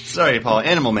 Sorry, Paul.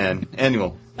 Animal Man.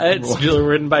 Animal. It's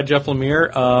written by Jeff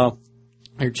Lemire.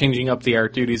 They're changing up the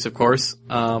art duties, of course.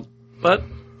 But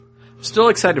I'm still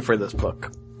excited for this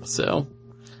book. So,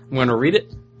 I'm going to read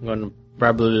it. I'm going to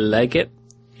probably like it.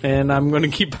 And I'm going to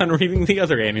keep on reading the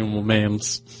other Animal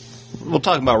Mams. We'll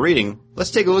talk about reading.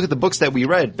 Let's take a look at the books that we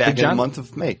read back in the month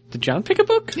of May. Did John pick a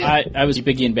book? I was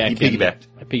piggying back. You piggybacked.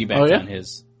 I piggybacked Oh, yeah? on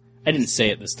his. I didn't say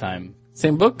it this time.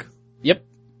 Same book? Yep.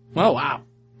 Oh, wow.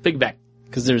 Big back.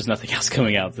 Because there was nothing else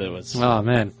coming out that was. Oh,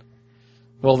 man.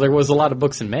 Well, there was a lot of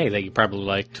books in May that you probably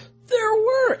liked. There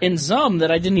were, and some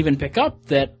that I didn't even pick up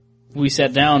that we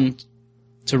sat down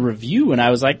to review, and I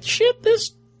was like, shit,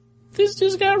 this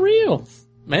just got real.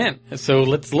 Man, so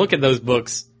let's look at those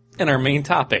books and our main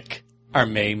topic, our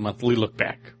May monthly look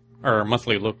back. Or our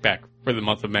monthly look back for the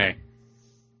month of May.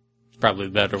 It's probably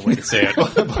the better way to say it.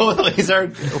 Both ways are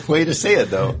a way to say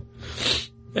it, though.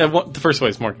 The first way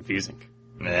is more confusing.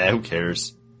 Nah, who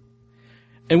cares?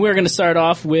 And we're going to start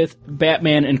off with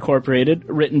Batman Incorporated,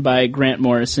 written by Grant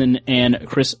Morrison and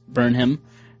Chris Burnham.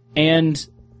 And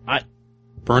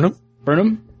Burnham?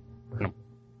 Burnham? Burnham.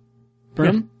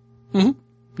 Burnham? Yeah. Mhm.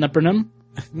 Not Burnham?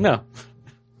 No.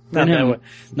 Not Burnham. that way.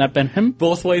 Not Burnham?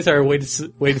 Both ways are a way to say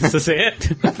it.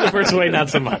 The first way, not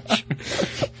so much.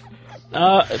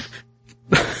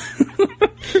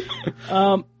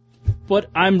 But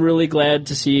I'm really glad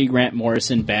to see Grant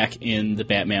Morrison back in the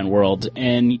Batman world,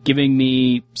 and giving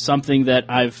me something that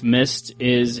I've missed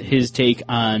is his take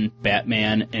on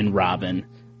Batman and Robin,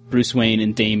 Bruce Wayne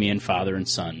and Damian, father and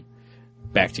son,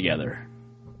 back together.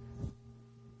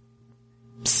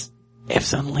 If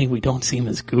suddenly we don't seem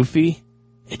as goofy,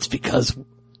 it's because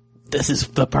this is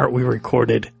the part we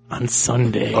recorded on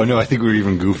Sunday. Oh, no, I think we were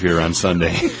even goofier on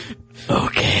Sunday.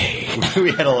 Okay.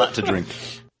 We had a lot to drink.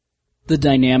 The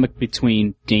dynamic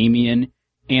between Damian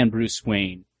and Bruce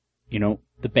Wayne, you know,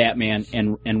 the Batman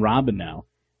and Robin now.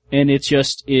 And it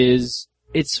just is,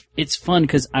 it's fun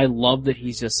because I love that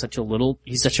he's such a little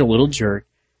jerk.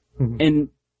 Mm-hmm. And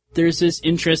there's this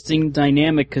interesting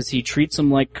dynamic because he treats him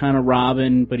like kind of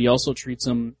Robin, but he also treats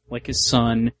him like his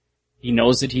son. He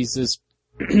knows that he's this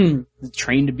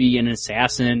trained to be an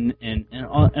assassin and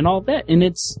all that. And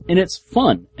it's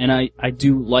fun. And I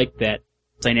do like that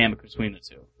dynamic between the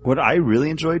two. What I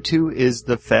really enjoy, too, is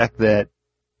the fact that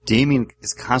Damian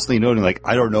is constantly noting, like,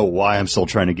 I don't know why I'm still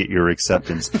trying to get your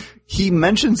acceptance. He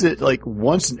mentions it, like,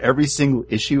 once in every single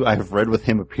issue I've read with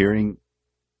him appearing,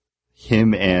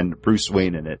 him and Bruce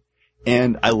Wayne in it.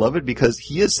 And I love it because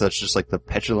he is such just, like, the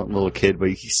petulant little kid, but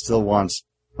he still wants,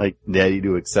 like, Daddy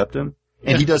to accept him.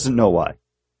 And he doesn't know why.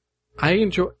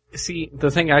 The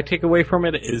thing I take away from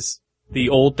it is the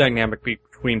old dynamic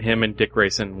between him and Dick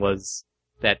Grayson was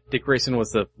that Dick Grayson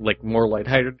was the, like, more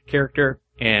lighthearted character,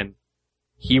 and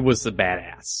he was the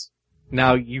badass.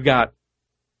 Now you got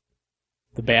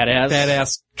The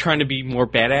badass trying to be more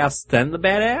badass than the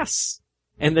badass,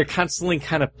 and they're constantly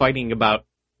kind of fighting about,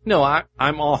 no,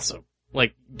 I'm awesome.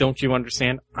 Like, don't you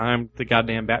understand? I'm the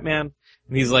goddamn Batman.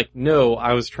 And he's like, no,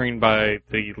 I was trained by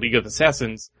the League of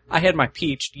Assassins. I had my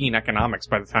PhD in economics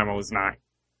by the time I was 9.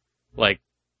 Like,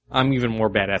 I'm even more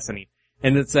badass than he.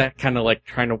 And it's that kind of like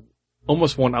trying to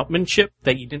almost one-upmanship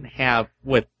that you didn't have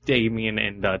with Damian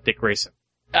and Dick Grayson.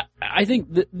 I think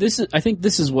this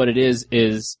is what it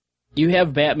is you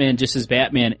have Batman just as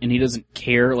Batman, and he doesn't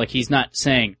care. Like, he's not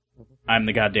saying, I'm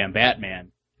the goddamn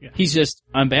Batman. Yeah. He's just,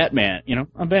 I'm Batman.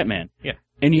 I'm Batman. Yeah.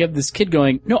 And you have this kid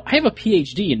going, no, I have a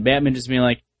PhD, and Batman just being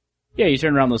like, yeah, you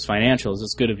turn around those financials.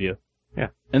 It's good of you. Yeah.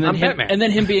 And then I'm Batman. And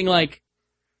then him being like,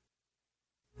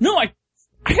 no, I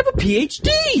have a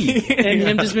PhD! And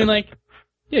him just being like,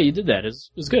 yeah, you did that. It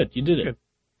was good. You did it.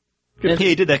 Yeah,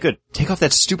 you did that good. Take off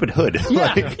that stupid hood.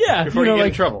 Yeah, yeah. Before you get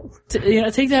in trouble.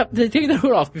 Take that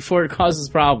hood off before it causes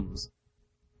problems.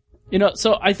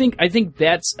 So I think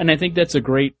that's a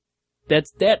great,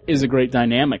 that is a great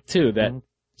dynamic too, that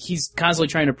he's constantly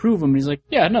trying to prove him, and he's like,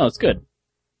 yeah, no, it's good.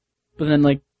 But then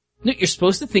like, no, you're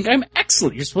supposed to think I'm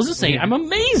excellent. You're supposed to say I'm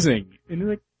amazing. And you're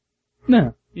like,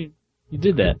 no, you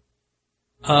did that.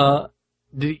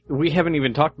 We haven't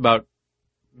even talked about,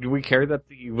 do we care that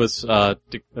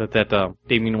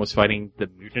Damian was fighting the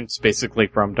mutants basically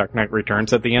from Dark Knight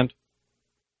Returns at the end?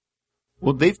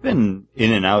 Well, they've been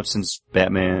in and out since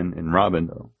Batman and Robin,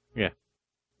 though. Yeah.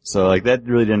 So, like, that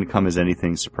really didn't come as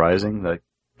anything surprising. Like,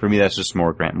 for me, that's just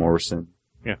more Grant Morrison.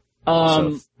 Yeah.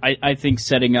 I think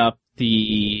setting up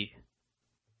the,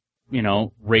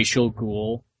 racial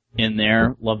ghoul in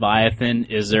there, Leviathan,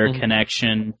 is there a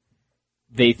connection?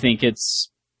 They think it's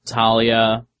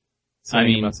Talia.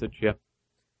 Sending a message, yeah.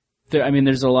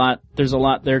 There's a lot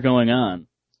there going on.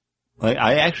 Like,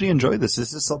 I actually enjoy this.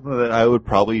 This is something that I would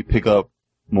probably pick up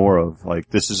more of. Like,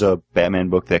 this is a Batman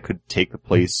book that could take the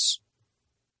place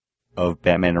of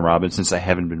Batman and Robin, since I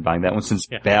haven't been buying that one, since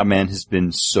Batman has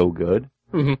been so good.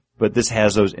 Mm-hmm. But this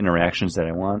has those interactions that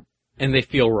I want. And they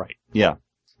feel right. Yeah.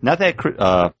 Not that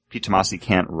Pete Tomasi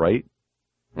can't write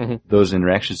those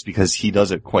interactions, because he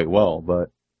does it quite well, but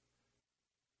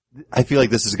I feel like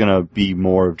this is gonna be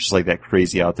more of just like that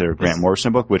crazy out there Grant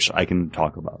Morrison book, which I can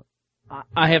talk about.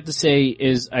 I have to say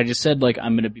I just said, like,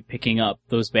 I'm gonna be picking up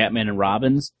those Batman and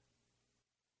Robins.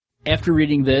 After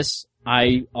reading this,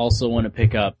 I also want to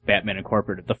pick up Batman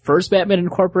Incorporated. The first Batman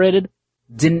Incorporated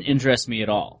didn't interest me at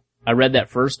all. I read that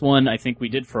first one, I think we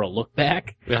did for a look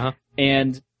back,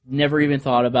 and never even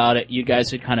thought about it. You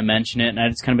guys would kind of mention it, and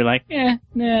I'd just kind of be like, I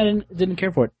didn't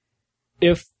care for it.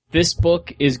 If this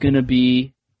book is gonna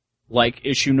be like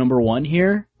issue number 1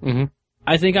 here,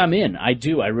 I think I'm in. I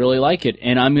do. I really like it.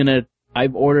 And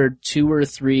I've ordered 2 or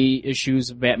 3 issues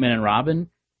of Batman and Robin.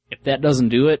 If that doesn't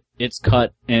do it, it's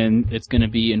cut and it's going to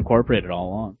be incorporated all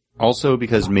along. Also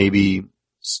because maybe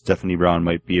Stephanie Brown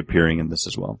might be appearing in this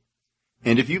as well.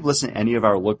 And if you've listened to any of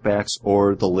our lookbacks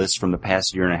or the list from the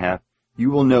past year and a half,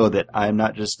 you will know that I'm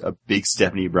not just a big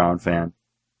Stephanie Brown fan.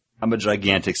 I'm a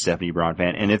gigantic Stephanie Brown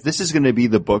fan. And if this is going to be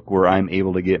the book where I'm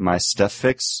able to get my Steph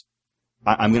fix,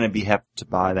 I'm going to have to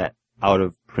buy that out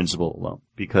of principle alone,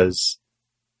 because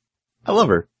I love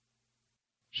her.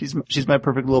 She's my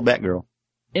perfect little Batgirl.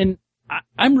 And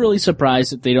I'm really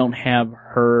surprised that they don't have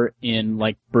her in,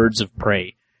 like, Birds of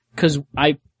Prey. Cause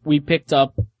we picked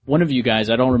up, one of you guys,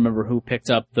 I don't remember who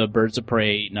picked up the Birds of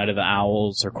Prey, Night of the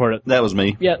Owls, or Court of... That was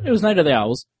me. Yeah, it was Night of the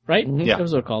Owls, right? Mm-hmm. Yeah. That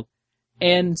was what it was called.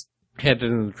 And... Had it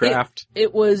in the draft.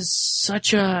 It was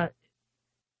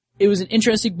it was an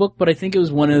interesting book, but I think it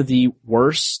was one of the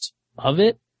worst of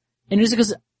it. And it's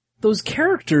because those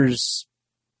characters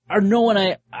are no one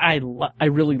I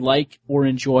really like or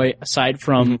enjoy aside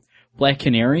from Black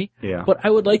Canary. Yeah. But I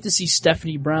would like to see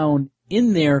Stephanie Brown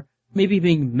in there, maybe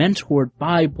being mentored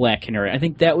by Black Canary. I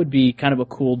think that would be kind of a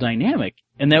cool dynamic,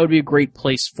 and that would be a great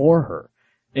place for her.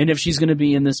 And if she's going to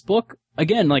be in this book,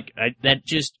 again, that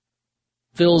just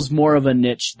fills more of a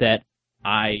niche that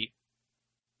I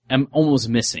am almost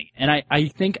missing. And I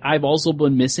think I've also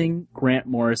been missing Grant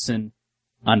Morrison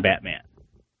on Batman.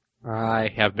 I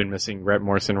have been missing Grant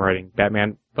Morrison writing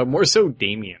Batman, but more so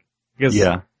Damian. Because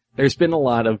there's been a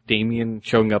lot of Damian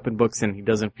showing up in books and he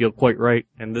doesn't feel quite right.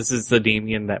 And this is the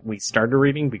Damian that we started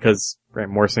reading because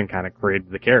Grant Morrison kind of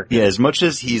created the character. Yeah, as much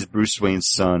as he's Bruce Wayne's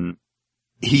son,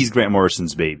 he's Grant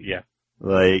Morrison's baby. Yeah.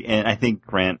 And I think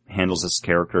Grant handles this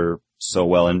character so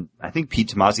well, and I think Pete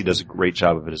Tomasi does a great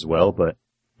job of it as well, but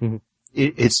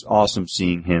it's awesome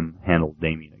seeing him handle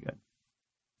Damian again.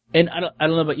 And I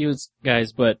don't know about you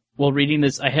guys, but while reading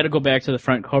this, I had to go back to the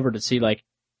front cover to see, like,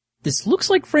 this looks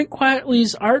like Frank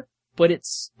Quitely's art, but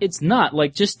it's not.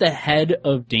 Like, just the head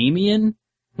of Damian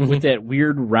with that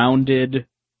weird rounded,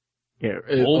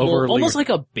 oval, almost like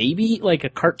a baby, like a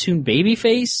cartoon baby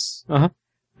face. And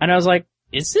I was like,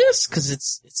 is this? Cause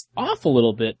it's off a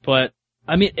little bit, but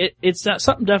I mean, it's not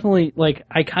something definitely, like,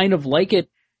 I kind of like it,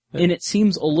 and it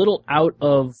seems a little out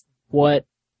of what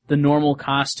the normal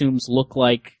costumes look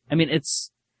like. I mean,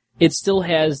 it still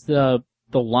has the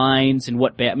the lines and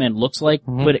what Batman looks like,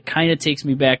 but it kind of takes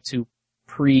me back to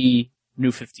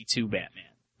pre-New 52 Batman.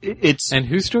 It's And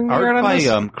who's doing the art art on by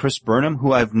this? Chris Burnham,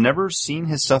 who I've never seen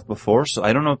his stuff before, so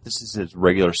I don't know if this is his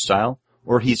regular style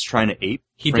or he's trying to ape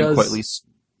He Frank does- Quitely's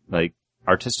like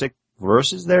artistic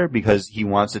verses there because he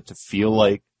wants it to feel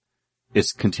like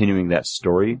it's continuing that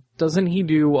story. Doesn't he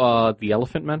do The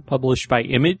Elephant Men published by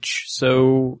Image?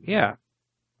 So yeah,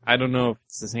 I don't know if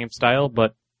it's the same style,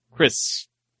 but Chris,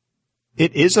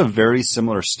 It is a very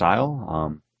similar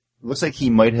style. It looks like he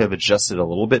might have adjusted a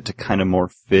little bit to kind of more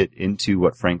fit into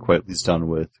what Frank Quitely's done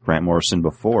with Grant Morrison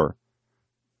before.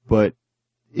 But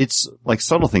it's like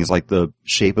subtle things like the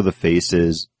shape of the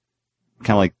faces,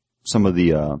 kind of like some of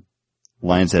the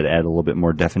lines that add a little bit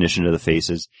more definition to the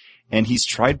faces. And he's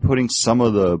tried putting some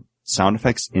of the sound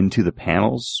effects into the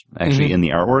panels, actually in the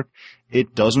artwork.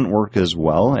 It doesn't work as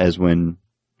well as when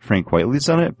Frank Quitely's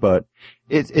done it, but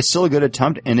it's still a good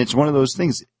attempt, and it's one of those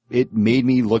things. It made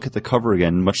me look at the cover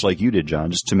again, much like you did, John,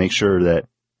 just to make sure that,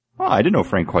 oh, I didn't know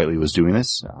Frank Quitely was doing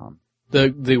this.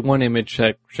 the one image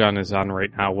that John is on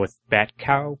right now with Bat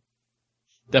Cow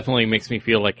definitely makes me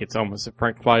feel like it's almost a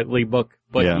Frank Quitely book,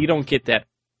 but Yeah. you don't get that.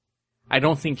 I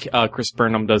don't think Chris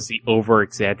Burnham does the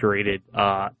over-exaggerated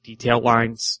detail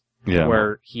lines Yeah.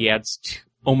 where he adds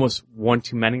almost one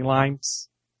too many line,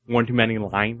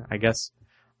 I guess,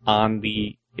 on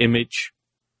the image.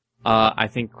 I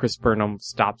think Chris Burnham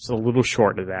stops a little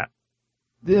short of that.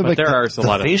 Yeah, but there are a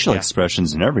lot of facial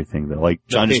expressions and everything, though. Like,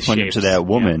 John just face pointed shapes, to that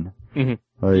woman. yeah. Mhm.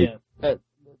 Like, Yeah.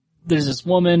 There's this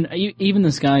woman, even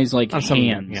this guy's like On some-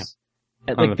 hands.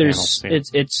 On Like the there's,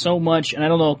 panels, yeah. it's so much, and I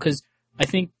don't know, cause I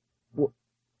think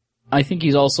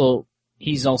he's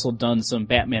also done some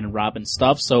Batman and Robin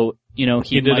stuff, so, you know,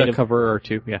 He he did might a have, cover or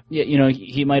two, yeah. yeah, you know,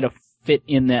 he might have fit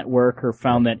in that work or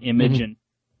found that image and,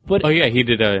 but, Oh yeah, he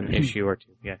did an issue or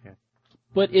two, yeah.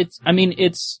 but it's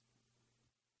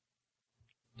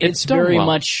done very well.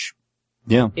 much,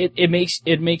 yeah. it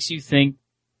makes you think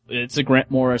it's a Grant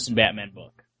Morrison Batman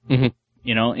book. Mhm.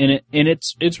 You know, and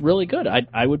it's really good.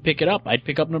 I would pick it up. I'd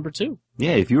pick up number 2.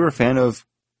 Yeah, if you were a fan of,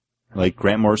 like,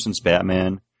 Grant Morrison's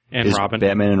Batman, And is Robin.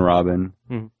 Batman and Robin,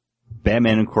 Mhm.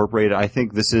 Batman Incorporated, I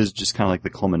think this is just kind of like the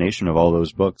culmination of all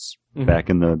those books Mhm. back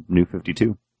in the New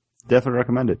 52. Definitely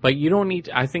recommend it. But you don't need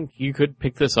I think you could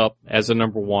pick this up as a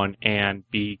number 1 and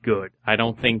be good. I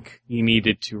don't think you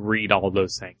needed to read all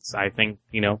those things. I think,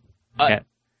 you know,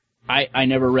 I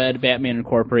never read Batman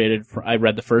Incorporated. I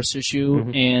read the first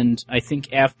issue, and I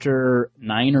think after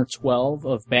 9 or 12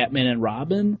 of Batman and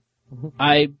Robin,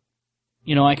 I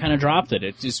kind of dropped it.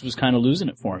 It just was kind of losing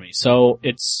it for me. So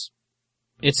it's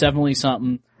definitely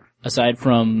something aside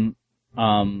from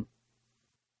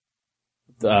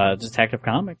Detective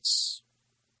Comics.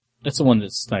 That's the one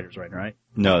that Snyder's writing, right?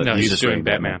 No, No, he's just doing writing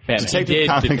Batman. Batman. He Detective did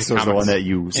Comics Detective was the one Comics. that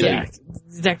you said. Yeah,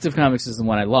 Detective Comics is the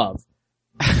one I love.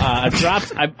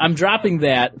 I'm dropping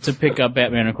that to pick up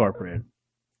Batman Incorporated.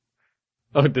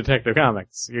 Oh, Detective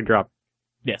Comics. You dropped.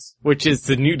 Yes. Which is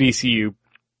the new DCU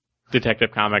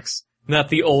Detective Comics. Not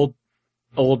the old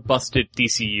busted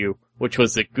DCU, which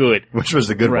was a good. Which was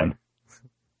the good Right. one.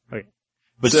 Okay.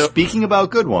 But So- speaking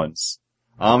about good ones,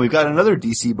 we've got another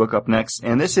DC book up next,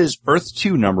 and this is Earth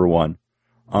 2 number 1.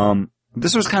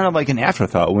 This was kind of like an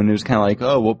afterthought when it was kind of like,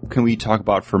 oh, what can we talk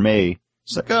about for May?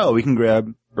 It's like, oh, we can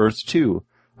grab Earth 2.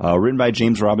 Written by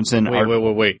James Robinson.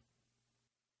 Wait.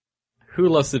 Who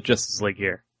loves the Justice League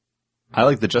here? I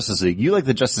like the Justice League. You like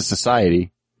the Justice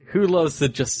Society. Who loves the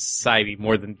Justice Society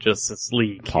more than Justice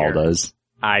League Paul here? does.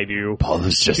 I do. Paul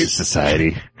loves Justice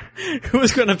Society.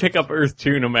 Who's gonna pick up Earth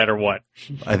 2 no matter what?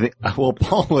 I think, well,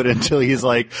 Paul would until he's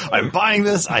like, I'm buying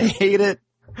this, I hate it.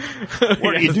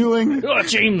 What are you doing? Oh,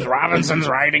 James Robinson's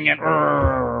writing it.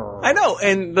 I know,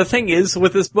 and the thing is,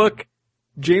 with this book,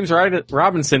 James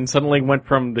Robinson suddenly went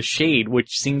from The Shade,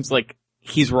 which seems like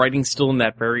he's writing still in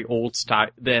that very old style,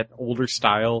 that older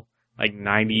style, like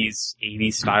 90s,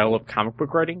 80s style of comic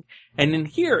book writing. And in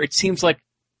here, it seems like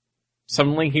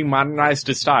suddenly he modernized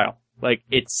his style. Like,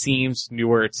 it seems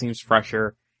newer, it seems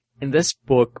fresher. And this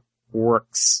book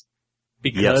works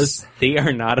because they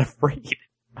are not afraid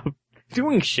of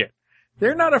doing shit.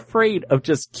 They're not afraid of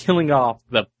just killing off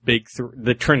the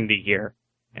the Trinity here.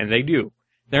 And they do.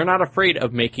 They're not afraid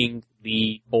of making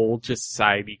the old Justice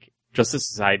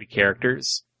Society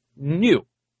characters new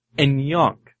and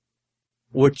young,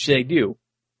 which they do.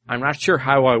 I'm not sure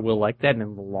how I will like that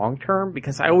in the long term,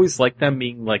 because I always like them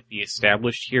being like the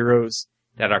established heroes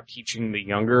that are teaching the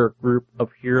younger group of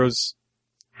heroes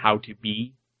how to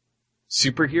be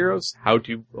superheroes, how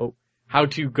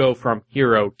to go from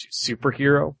hero to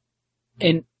superhero.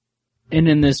 And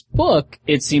in this book,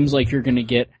 it seems like you're going to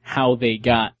get how they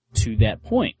got to that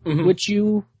point, which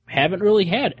you haven't really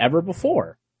had ever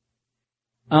before.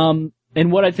 And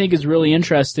what I think is really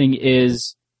interesting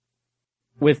is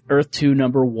with Earth 2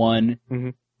 number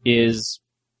 1 is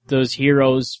those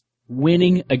heroes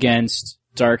winning against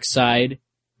Darkseid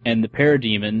and the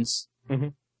Parademons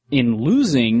in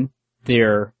losing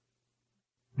their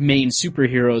main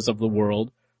superheroes of the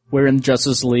world, where in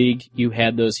Justice League you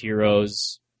had those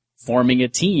heroes forming a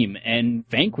team and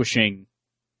vanquishing,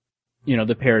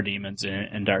 the Parademons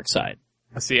and Darkseid.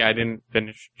 See, I didn't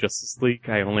finish Justice League.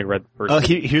 I only read the first.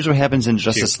 Here's what happens in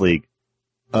Justice League.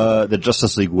 The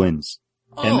Justice League wins.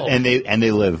 And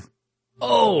they live.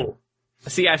 Oh!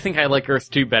 See, I think I like Earth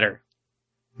 2 better.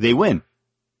 They win.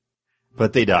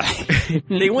 But they die.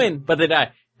 They win, but they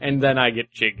die. And then I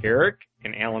get Jay Garrick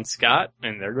and Alan Scott,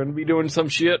 and they're going to be doing some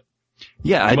shit.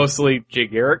 Yeah, mostly Jay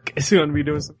Garrick is going to be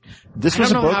doing some. I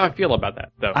don't know how I feel about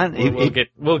that, though.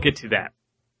 We'll get to that.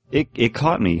 It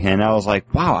caught me, and I was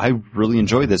like, wow, I really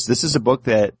enjoy this. This is a book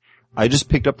that I just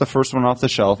picked up the first one off the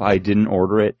shelf. I didn't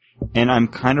order it, and I'm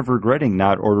kind of regretting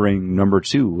not ordering number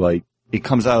 2. Like, it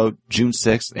comes out June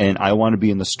 6th, and I want to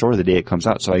be in the store the day it comes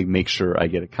out, so I make sure I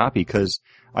get a copy, because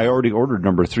I already ordered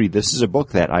number 3. This is a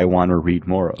book that I want to read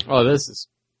more of. Oh, this is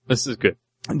good.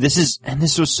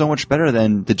 This was so much better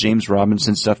than the James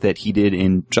Robinson stuff that he did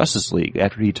in Justice League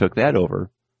after he took that over.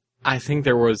 I think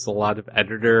there was a lot of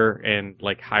editor and,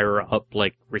 higher up,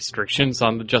 restrictions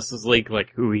on the Justice League,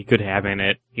 who he could have in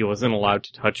it. He wasn't allowed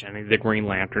to touch any of the Green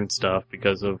Lantern stuff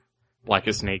because of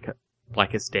Blackest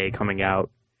Day coming out.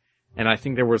 And I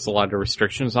think there was a lot of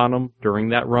restrictions on him during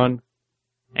that run.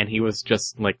 And he was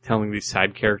just, telling these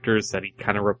side characters that he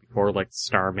kind of wrote before, like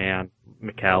Starman,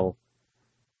 Mikkel,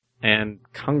 and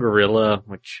Congarilla,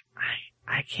 which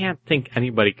I can't think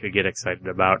anybody could get excited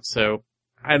about. So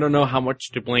I don't know how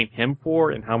much to blame him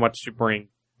for and how much to blame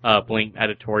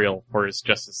editorial for his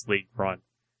Justice League run.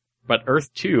 But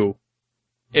Earth 2,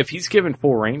 if he's given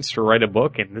full reins to write a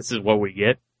book and this is what we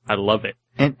get, I love it.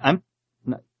 And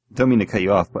don't mean to cut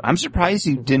you off, but I'm surprised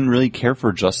you didn't really care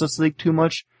for Justice League too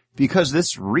much, because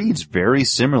this reads very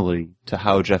similarly to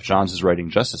how Jeff Johns is writing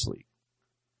Justice League.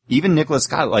 Even Nicholas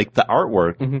Scott, the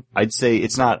artwork, I'd say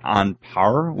it's not on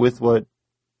par with what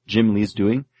Jim Lee's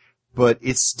doing, but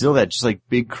it's still that just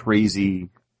big, crazy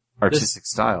artistic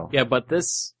style. Yeah, but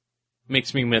this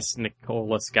makes me miss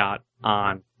Nicola Scott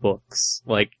on books.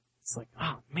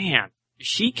 Oh man,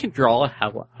 she can draw a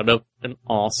hell out of an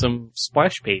awesome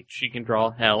splash page. She can draw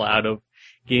a hell out of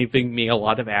giving me a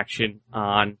lot of action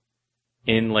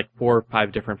in 4 or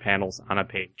 5 different panels on a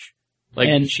page.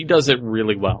 And she does it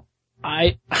really well.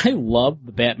 I love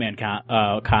the Batman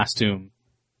costume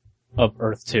of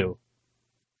Earth 2.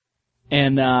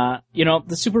 And,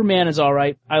 the Superman is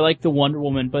alright. I like the Wonder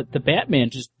Woman, but the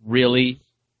Batman just really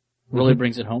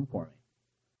brings it home for me.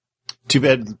 Too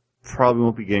bad probably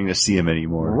won't be getting to see him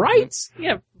anymore. Right?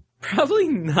 Yeah, probably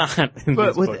not.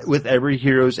 But with every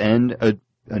hero's end,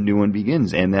 a new one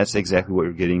begins, and that's exactly what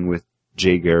you're getting with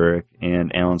Jay Garrick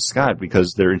and Alan Scott,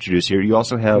 because they're introduced here. You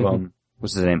also have,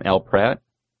 what's his name, Al Pratt?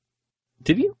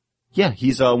 Did you? Yeah,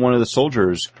 he's one of the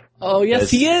soldiers. Oh,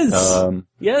 yes, he is.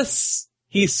 Yes,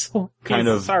 he's kind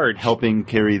of Sarge, helping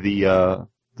carry the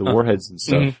warheads and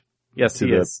stuff. Yes,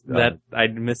 he is. I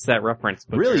missed that reference.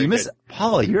 But really, you missed it,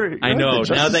 Paul. You're I know.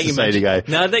 Now that you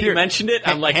mentioned it,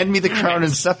 I'm like, hand me the crown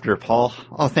and scepter, Paul.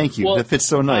 Oh, thank you. That fits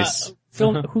so nice.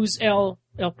 Phil, who's Al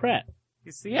Pratt?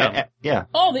 He's the Atom. Yeah.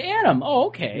 Oh, the Atom. Oh,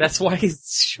 okay. That's why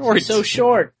he's short. So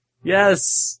short.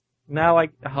 Yes. Now I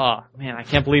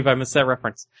can't believe I missed that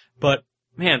reference. But,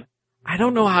 man, I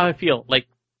don't know how I feel.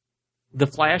 The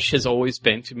Flash has always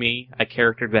been, to me, a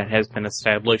character that has been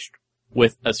established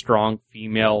with a strong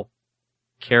female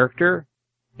character.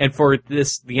 And for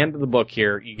the end of the book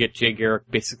here, you get Jay Garrick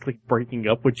basically breaking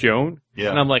up with Joan. Yeah.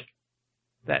 And I'm like,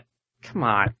 come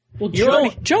on. Well,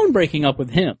 Joan breaking up with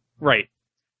him. Right.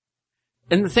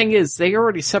 And the thing is, they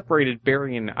already separated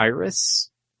Barry and Iris.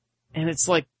 And it's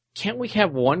like, can't we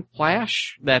have one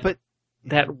Flash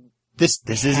this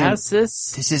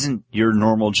isn't your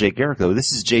normal Jay Garrick though.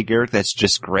 This is Jay Garrick that's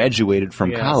just graduated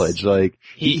from college.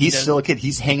 He's still a kid.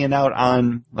 He's hanging out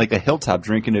on a hilltop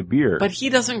drinking a beer. But he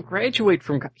doesn't graduate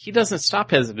he doesn't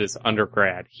stop as his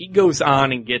undergrad. He goes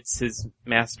on and gets his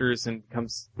master's and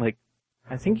becomes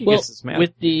I think he gets his master's.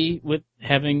 With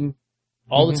having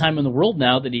all the time in the world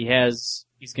now that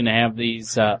he's gonna have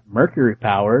these Mercury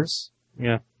powers.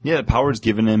 Yeah. Yeah, the power's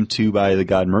given him to by the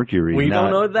god Mercury. We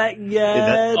don't know that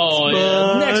yet.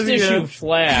 Next issue,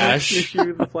 Flash. Next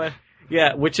issue, the Flash.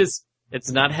 Yeah,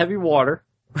 it's not heavy water,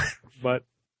 but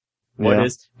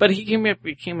is? But he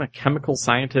became a chemical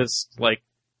scientist,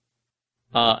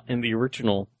 in the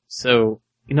original. So,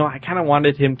 I kind of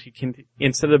wanted him to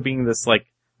instead of being this like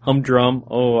humdrum,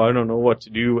 oh, I don't know what to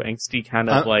do, angsty kind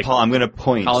of like Paul, I'm going to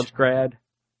point college grad.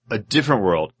 a different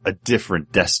world, a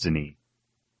different destiny.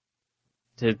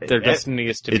 Their destiny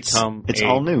is to become it's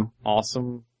all new.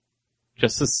 Awesome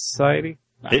Justice Society.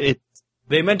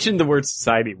 They mentioned the word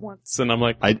society once, and I'm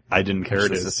like, I didn't There catch it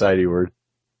the is. society word.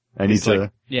 I need It's to.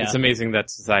 like- Yeah. it's amazing that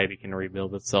society can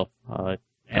rebuild itself.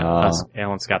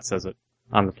 Alan Scott says it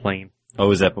on the plane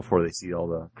Is that before they see all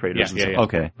the craters? Yeah, and yeah,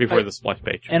 stuff? yeah. Okay. before the splash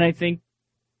page. And I think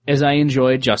as I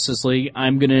enjoy Justice League,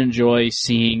 I'm going to enjoy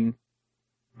seeing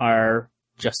our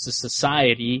Justice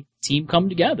Society team come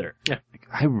together.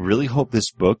 I really hope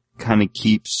this book kind of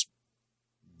keeps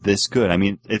this good. I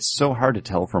mean, it's so hard to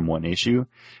tell from one issue,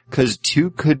 because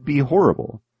 2 could be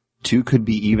horrible. 2 could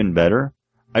be even better.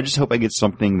 I just hope I get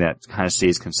something that kind of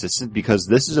stays consistent, because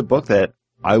this is a book that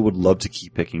I would love to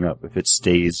keep picking up if it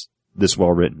stays this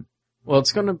well written. Well,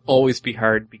 it's going to always be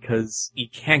hard because you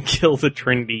can't kill the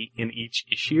Trinity in each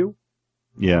issue.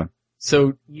 Yeah.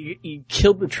 So you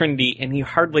killed the Trinity, and you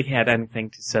hardly had anything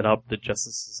to set up the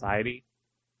Justice Society.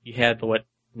 You had,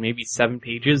 maybe 7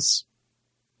 pages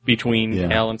between Yeah.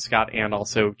 Alan Scott and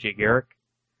also Jay Garrick.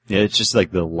 Yeah, it's just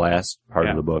like the last part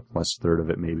Yeah. of the book, last third of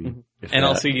it maybe. Mhm. if And that.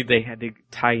 also they had to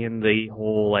tie in the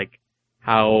whole,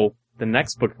 how the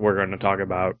next book we're going to talk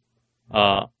about,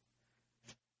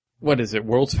 what is it,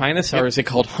 World's Finest? Or is it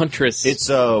called Huntress? It's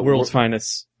World's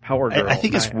Finest Power Girl. I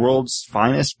think it's World's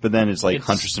Finest, but then it's like It's-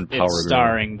 Huntress and Power It's Girl.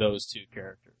 starring those 2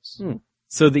 characters.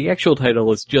 So the actual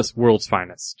title is just World's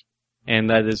Finest. And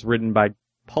that is written by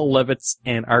Paul Levitz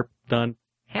and art done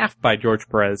half by George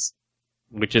Perez,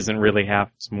 which isn't really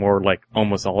half, it's more like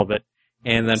almost all of it.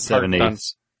 And then part done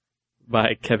 7/8.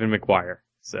 by Kevin McGuire.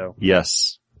 So,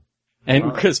 Yes.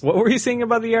 and Chris, what were you saying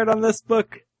about the art on this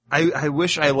book? I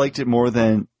wish I liked it more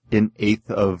than an eighth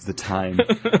of the time.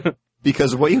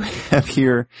 Because what you have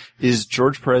here is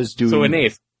George Perez doing... So an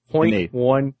eighth. An eighth.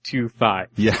 0.125.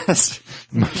 Yes.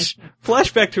 Much.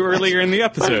 Flashback to earlier in the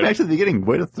episode. Back to the beginning.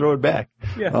 Way to throw it back.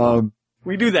 Yeah.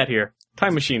 We do that here.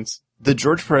 Time machines. The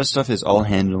George Perez stuff is all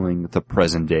handling the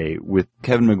present day, with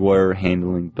Kevin McGuire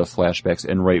handling the flashbacks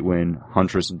and right when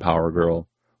Huntress and Power Girl,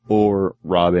 or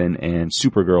Robin and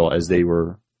Supergirl as they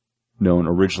were known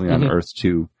originally on Mhm. Earth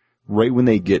 2, right when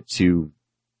they get to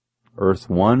Earth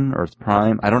 1, Earth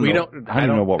Prime. I don't know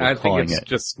what we're calling I think it's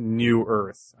just New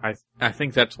Earth. I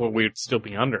think that's what we'd still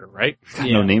be under, right?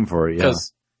 No name for it, yeah.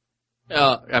 Because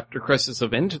after Crisis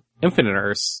of Infinite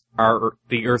Earths,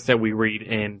 the Earth that we read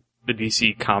in the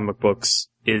DC comic books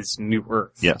is New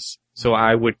Earth. Yes. So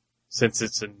I would, since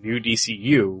it's a new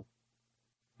DCU,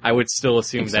 I would still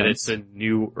assume Makes that sense. it's a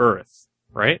New Earth,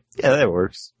 right? Yeah, that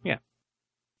works. Yeah.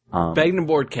 Bagged and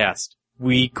Boardcast,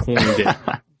 we coined it.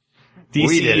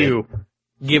 We did DCU,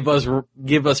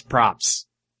 give us props.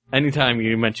 Anytime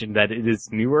you mention that it is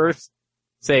New Earth,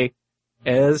 say,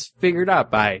 as figured out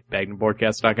by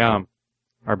bagnandboardcast.com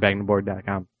or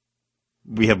bagnandboard.com.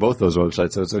 We have both those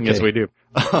websites, so it's okay. Yes, we do.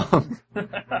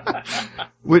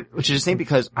 Which is insane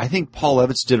because I think Paul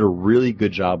Levitz did a really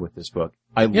good job with this book.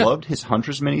 I Yeah. loved his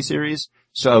Huntress miniseries,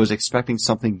 so I was expecting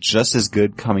something just as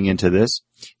good coming into this.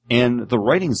 And the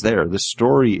writing's there. The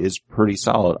story is pretty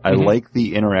solid. I Mhm. like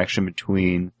the interaction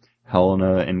between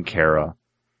Helena and Kara.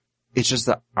 It's just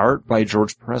the art by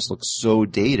George Perez looks so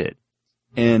dated.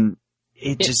 And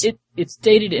It's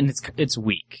dated and it's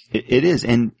weak. it is.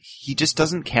 And he just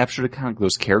doesn't capture the kind of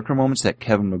those character moments that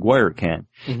Kevin McGuire can.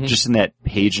 Mhm. Just in that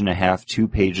page and a half, 2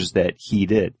 pages that he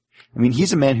did. I mean,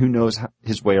 he's a man who knows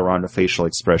his way around a facial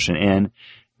expression, and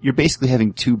you're basically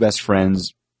having 2 best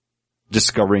friends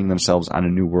discovering themselves on a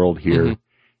new world here. Mhm.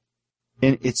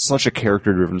 And it's such a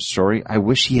character-driven story. I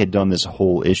wish he had done this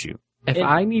whole issue. If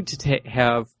I need to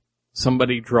have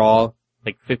somebody draw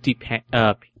like 50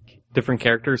 different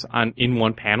characters in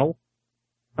one panel,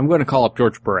 I'm going to call up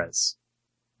George Perez.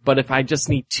 But if I just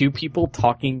need 2 people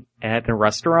talking at a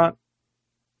restaurant,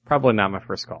 probably not my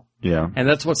first call. Yeah. And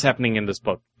that's what's happening in this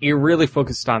book. You're really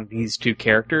focused on these 2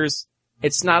 characters.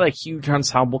 It's not a huge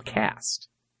ensemble cast.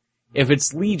 If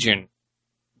it's Legion,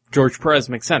 George Perez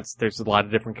makes sense. There's a lot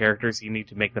of different characters. You need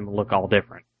to make them look all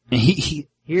different. And he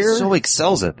Here, so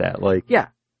excels at that. Like, yeah.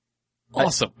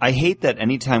 Awesome. I hate that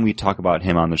anytime we talk about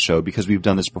him on the show, because we've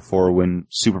done this before when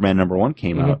Superman #1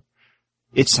 came Mhm. out,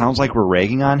 it sounds like we're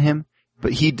ragging on him,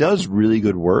 but he does really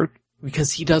good work.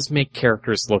 Because he does make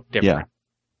characters look different. Yeah.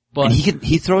 But And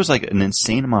he throws like an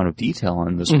insane amount of detail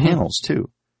on those Mhm. panels too.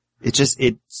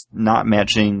 It's not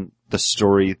matching the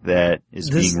story that is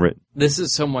being written. this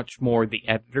is so much more the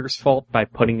editor's fault by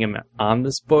putting him on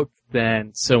this book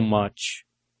than so much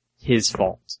his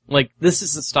fault. Like, this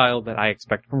is the style that I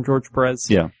expect from George Perez.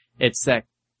 Yeah. It's that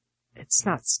it's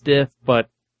not stiff, but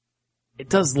it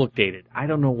does look dated. I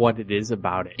don't know what it is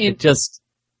about it.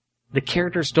 The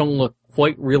characters don't look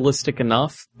quite realistic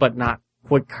enough, but not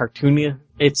quite cartoony.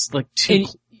 It's like too,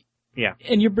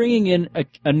 And you're bringing in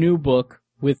a new book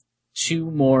with two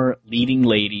more leading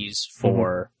ladies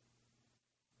for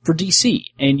DC,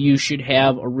 and you should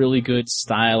have a really good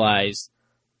stylized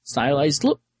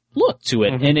look to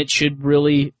it, and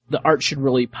the art should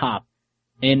really pop,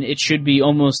 and it should be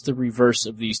almost the reverse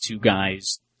of these two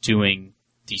guys doing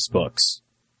these books.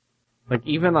 Like,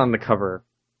 even on the cover,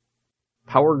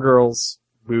 Power Girl's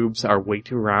boobs are way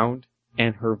too round,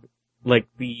 and her, like,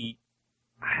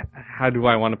 how do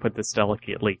I want to put this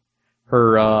delicately?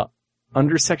 Her,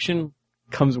 undersection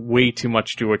comes way too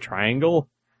much to a triangle.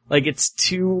 Like, it's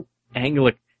too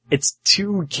it's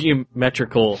too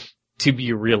geometrical to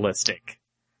be realistic.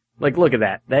 Like, look at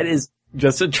that. That is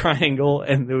just a triangle,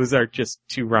 and those are just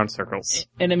two round circles.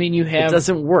 And I mean, it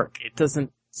doesn't work. It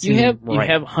doesn't seem right. You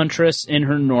have Huntress in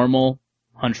her normal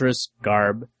Huntress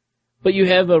garb, but you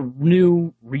have a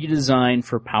new redesign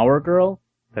for Power Girl.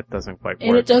 That doesn't quite work.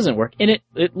 And it doesn't work. And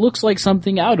it looks like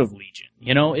something out of Legion.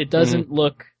 You know, it doesn't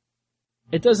look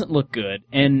good.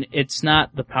 And it's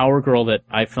not the Power Girl that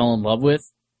I fell in love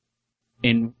with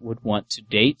and would want to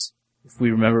date. If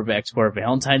we remember back to our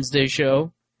Valentine's Day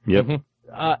show. Yep.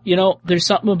 You know, there's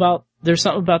something about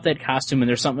that costume and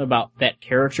there's something about that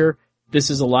character. This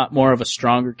is a lot more of a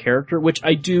stronger character, which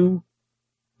I do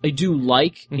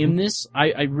like in this.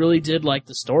 I really did like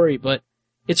the story, but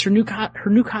it's her new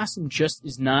costume just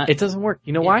is not. It doesn't work.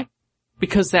 You know why?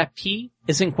 Because that P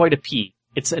isn't quite a P.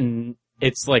 It's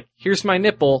like, here's my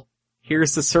nipple,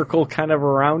 here's the circle kind of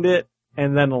around it,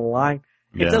 and then a line.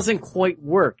 Yeah. It doesn't quite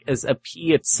work as a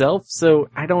P itself, so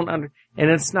I don't and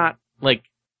it's not, like,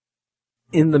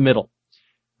 in the middle.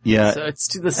 Yeah. So it's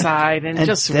to the side, and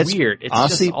just weird. It's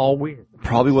honestly, just all weird.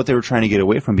 Probably what they were trying to get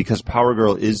away from, because Power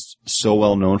Girl is so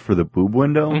well known for the boob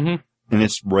window, and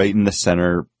it's right in the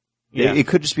center. Yeah. It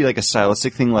could just be like a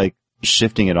stylistic thing, like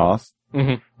shifting it off.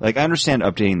 Like, I understand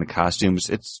updating the costumes.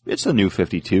 It's a new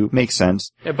 52. Makes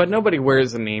sense. Yeah, but nobody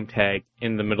wears a name tag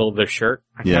in the middle of their shirt.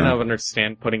 I kind of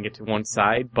understand putting it to one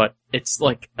side, but it's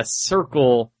like a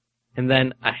circle and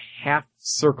then a half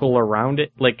circle around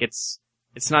it. Like, it's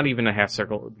not even a half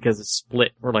circle because it's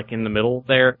split or like in the middle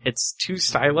there. It's too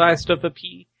stylized of a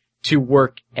P to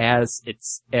work as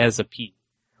a P.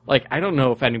 Like, I don't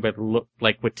know if anybody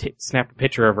would snap a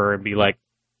picture of her and be like,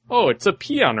 oh, it's a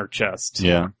P on her chest.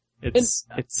 Yeah.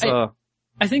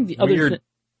 I think the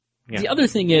other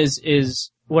thing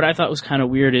is what I thought was kind of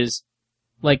weird is,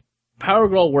 like, Power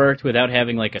Girl worked without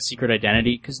having, like, a secret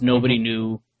identity because nobody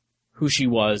knew who she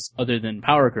was other than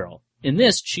Power Girl. In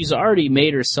this, she's already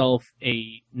made herself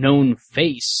a known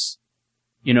face,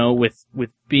 you know, with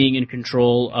being in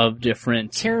control of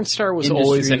different Karen Starr was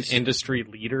always an industry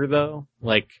leader, though.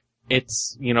 Like,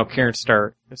 it's, you know, Karen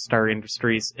Starr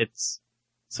Industries,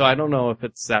 so I don't know if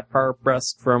it's that far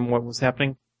abreast from what was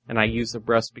happening, and I use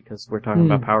abreast because we're talking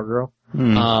about Power Girl.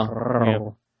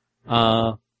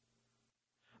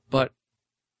 But,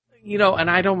 you know, and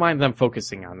I don't mind them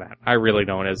focusing on that. I really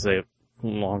don't, as a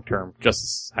long-term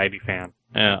Justice Society fan.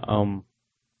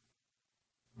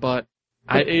 But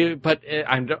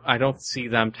I don't see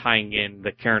them tying in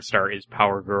the Karen Starr is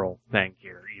Power Girl thing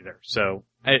here either. So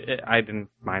I didn't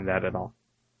mind that at all.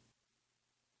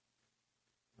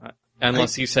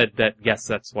 Unless you said that, yes,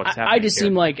 that's what's happening. I just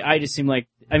seem like,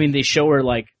 I mean, they show her,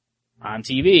 like, on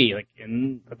TV, like,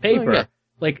 in the paper,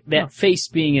 like, that face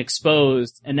being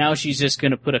exposed, and now she's just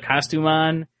gonna put a costume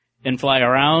on and fly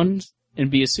around and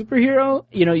be a superhero.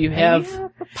 You know, you have... Yeah,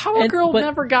 but Power Girl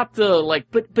never got the, like,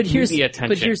 but here's the attention.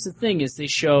 But here's the thing, is they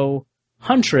show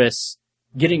Huntress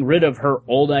getting rid of her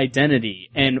old identity,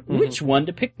 and which one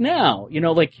to pick now? You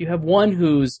know, like, you have one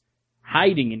who's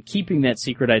hiding and keeping that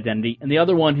secret identity, and the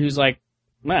other one who's like,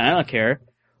 man, I don't care.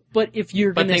 But if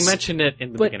you're gonna... But they mentioned it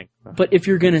in the beginning. But if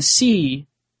you're gonna see,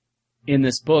 in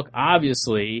this book,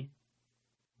 obviously,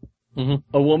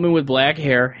 a woman with black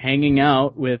hair hanging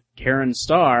out with Karen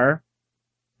Starr,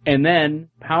 and then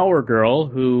Power Girl,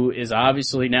 who is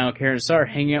obviously now Karen Starr,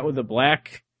 hanging out with a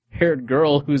black-haired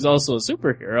girl who's also a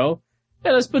superhero,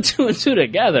 yeah, let's put two and two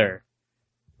together.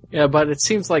 Yeah, but it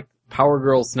seems like Power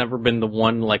Girl's never been the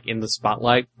one, like, in the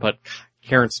spotlight, but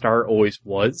Karen Starr always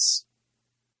was.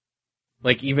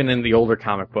 Like, even in the older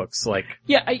comic books, like...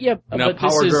 Yeah, you know, but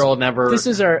Power Girl never... This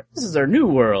is our new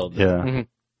world. Yeah.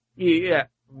 Yeah.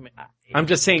 I'm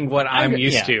just saying what I'm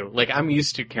used to. Like, I'm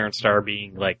used to Karen Starr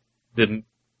being, like, the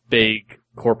big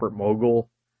corporate mogul,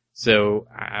 so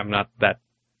I'm not that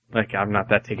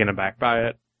taken aback by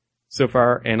it so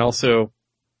far. And also,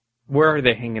 where are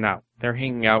they hanging out? They're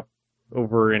hanging out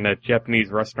over in a Japanese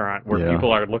restaurant where Yeah.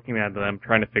 people are looking at them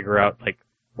trying to figure out, like,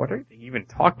 what are they even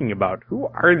talking about? Who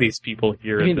are these people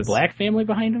here? You at mean this? black family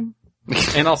behind him?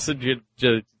 And also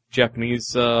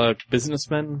Japanese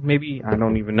businessmen, maybe? I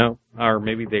don't even know. Or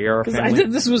maybe they are a Because I family.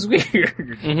 thought this was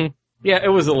weird. hmm Yeah, it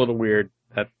was a little weird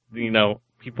that,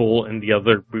 people in the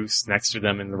other booths next to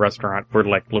them in the restaurant were,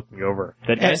 like, looking over.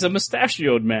 That guy's a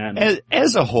mustachioed man.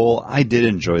 As a whole, I did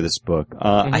enjoy this book.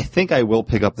 I think I will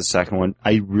pick up the second one.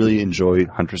 I really enjoy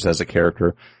Huntress as a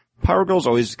character. Power Girl's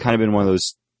always kind of been one of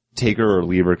those taker or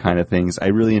leaver kind of things. I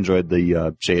really enjoyed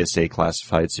the JSA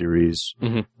Classified series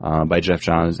by Jeff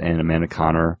Johns and Amanda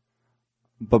Connor.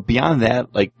 But beyond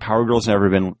that, like, Power Girl's never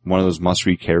been one of those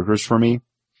must-read characters for me.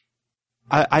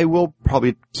 I will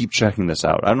probably keep checking this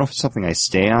out. I don't know if it's something I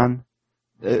stay on.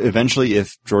 Eventually,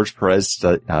 if George Perez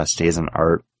stays on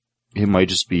art, it might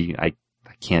just be I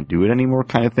can't do it anymore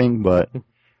kind of thing. But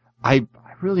I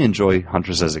really enjoy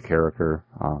Huntress as a character.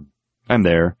 I'm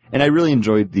there, and I really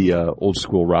enjoyed the old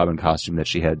school Robin costume that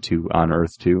she had too on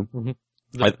Earth too.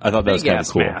 I thought that was kind of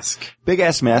cool. Mask. Big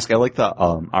ass mask. I like the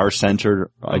R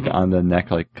center like on the neck,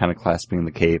 like kind of clasping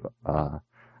the cape.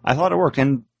 I thought it worked,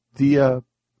 and the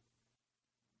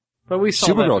But we saw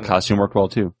Supergirl costume worked well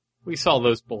too. We saw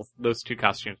those two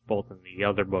costumes both in the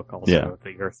other book also, Yeah.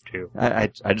 the Earth 2. I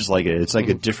just like it. It's like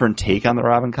a different take on the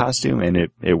Robin costume, and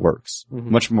it works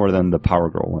much more than the Power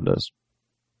Girl one does.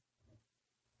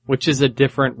 Which is a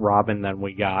different Robin than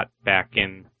we got back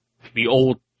in the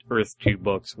old Earth 2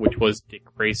 books, which was Dick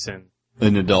Grayson.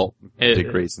 An adult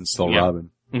Dick Grayson, still yeah. Robin.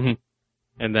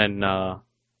 And then,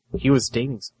 he was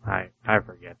dating some, I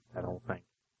forget that whole thing.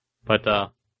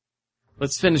 But,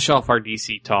 let's finish off our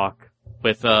DC talk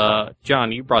with,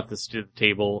 John, you brought this to the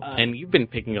table, and you've been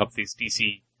picking up these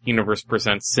DC Universe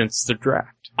Presents since the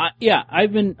draft. Yeah,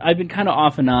 I've been kind of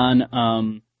off and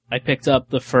on. I picked up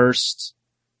the first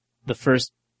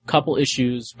couple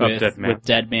issues with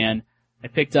Deadman.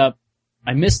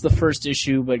 I missed the first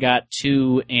issue, but got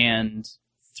 2 and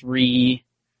 3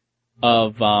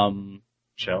 of, the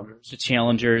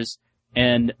Challengers.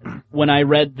 And when I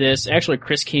read this, actually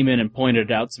Chris came in and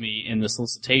pointed out to me in the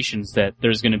solicitations that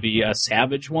there's going to be a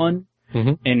Savage one,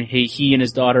 and he and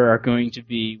his daughter are going to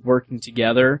be working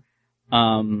together,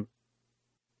 to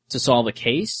solve a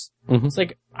case. It's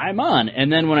like, I'm on.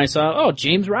 And then when I saw,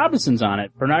 James Robinson's on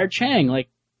it, Bernard Chang, like,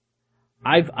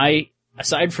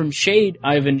 aside from Shade,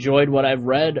 I've enjoyed what I've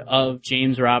read of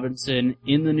James Robinson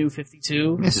in the New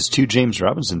 52. This is 2 James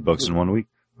Robinson books in 1 week.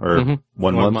 Or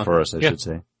 1 month for us, I should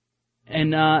say.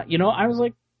 And, I was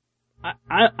like,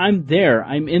 I'm there.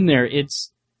 I'm in there.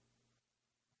 It's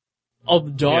a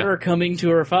daughter coming to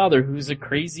her father who's a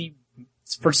crazy,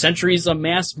 for centuries, a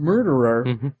mass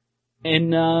murderer.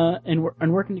 And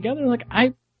working together. Like,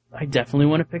 I definitely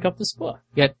want to pick up this book.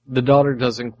 Yet, the daughter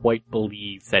doesn't quite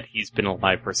believe that he's been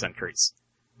alive for centuries.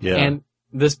 Yeah. And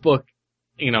this book,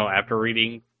 after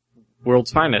reading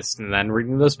World's Finest and then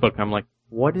reading this book, I'm like,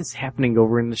 what is happening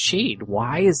over in the Shade?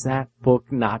 Why is that book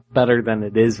not better than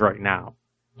it is right now?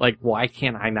 Like, why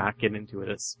can't I not get into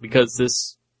this? Because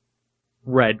this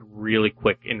read really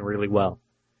quick and really well.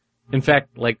 In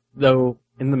fact, though,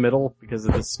 in the middle, because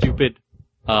of the stupid,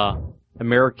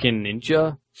 American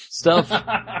Ninja stuff.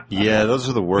 Yeah, those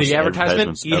are the worst The advertisement,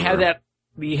 advertisements you ever.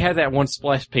 had that one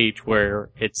splash page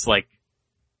where it's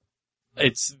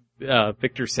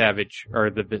Victor Savage, or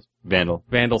the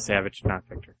Vandal Savage, not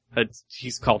Victor.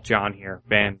 He's called John here.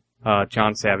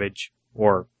 John Savage,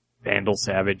 or Vandal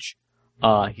Savage.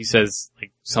 He says,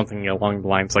 something along the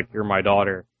lines like, "You're my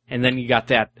daughter." And then you got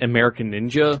that American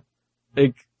Ninja,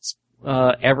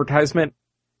 advertisement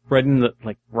right in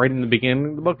the beginning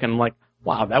of the book, and I'm like,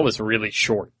 wow, that was really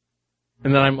short.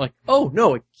 And then I'm like, oh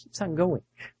no, it keeps on going.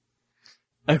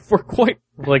 For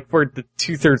the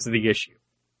 2/3 of the issue.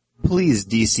 Please,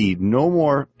 DC, no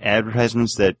more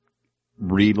advertisements that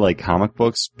read like comic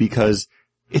books, because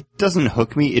it doesn't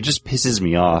hook me. It just pisses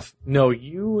me off. No,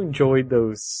 you enjoyed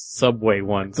those Subway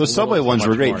ones. Those Subway ones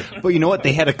were great. But you know what?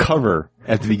 They had a cover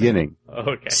at the beginning.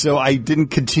 Okay. So I didn't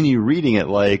continue reading it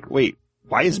wait,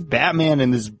 why is Batman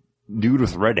and this dude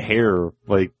with red hair,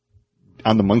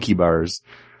 on the monkey bars?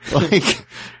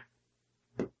 The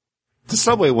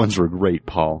Subway ones were great,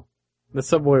 Paul. The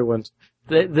Subway ones.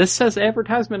 This says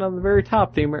advertisement on the very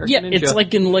top, the American Ninja. It's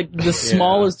in the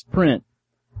smallest print.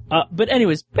 But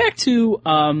anyways, back to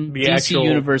DC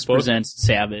Universe book. Presents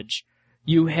Savage.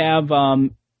 You have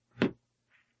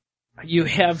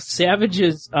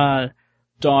Savage's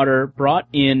daughter brought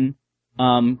in,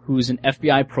 who's an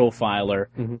FBI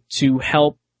profiler, to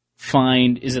help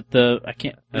find,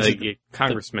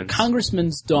 Congressman's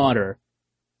Congressman's daughter,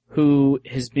 who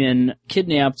has been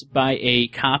kidnapped by a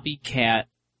copycat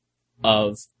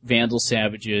of Vandal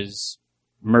Savage's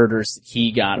murders that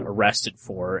he got arrested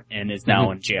for and is now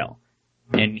in jail.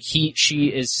 And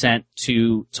she is sent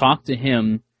to talk to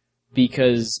him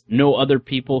because no other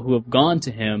people who have gone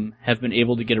to him have been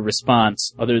able to get a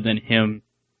response other than him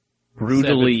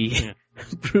brutally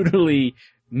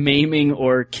maiming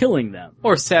or killing them.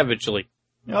 Or savagely.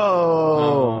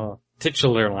 Oh,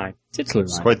 Titular line. Titular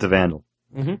it's line. quite the vandal.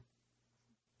 And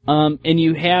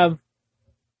you have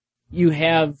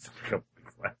It's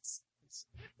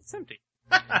empty.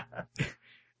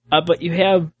 but you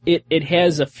have, it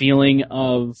has a feeling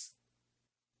of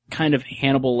kind of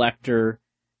Hannibal Lecter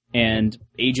and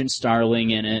Agent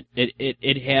Starling in it.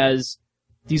 It has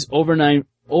these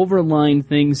overlying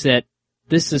things that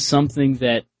this is something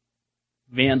that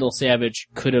Vandal Savage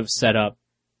could have set up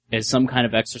as some kind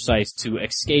of exercise to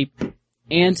escape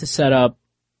and to set up,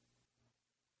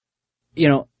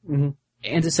 and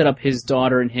to set up his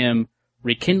daughter and him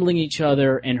rekindling each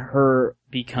other and her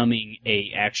becoming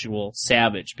a actual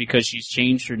savage because she's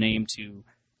changed her name to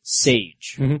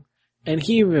Sage. And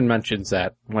he even mentions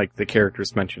that, like the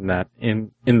characters mention that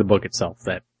in the book itself,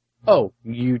 that, oh,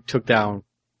 you took down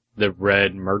the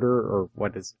Red Murder, or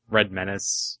what is Red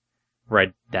Menace,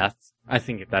 Red Death? I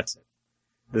think that's it.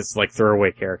 This, like,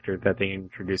 throwaway character that they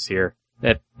introduce here.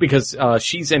 That, because,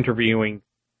 she's interviewing,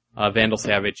 Vandal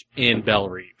Savage in Belle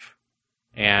Reve.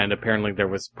 And apparently there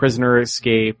was prisoner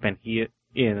escape, and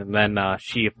then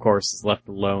she, of course, is left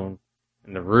alone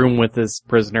in the room with this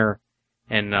prisoner.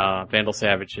 And Vandal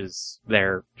Savage is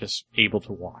there, just able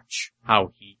to watch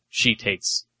how she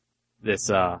takes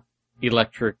this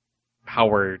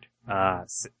electric-powered,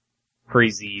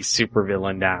 crazy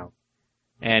supervillain down.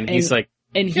 And he's like,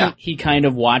 and he kind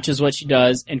of watches what she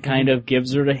does and kind of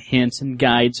gives her a hint and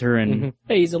guides her and,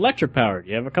 hey, he's electric-powered.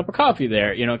 You have a cup of coffee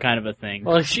there, kind of a thing.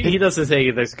 well, he doesn't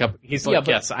say there's a cup. He's like,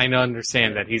 yes, I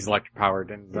understand that he's electric-powered,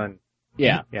 and then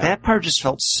Yeah. That part just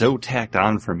felt so tacked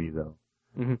on for me, though.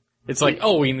 it's like,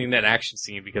 oh, we need that action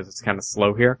scene because it's kind of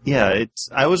slow here. Yeah,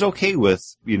 I was okay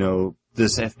with,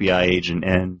 this FBI agent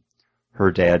and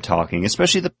her dad talking,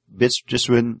 especially the bits just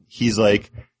when he's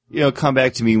like, come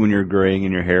back to me when you're graying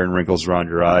and your hair and wrinkles around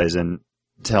your eyes and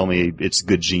tell me it's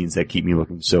good genes that keep me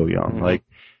looking so young. Like,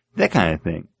 that kind of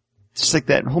thing. Just like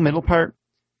that whole middle part.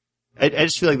 I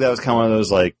just feel like that was kind of one of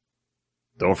those, like,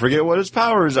 don't forget what his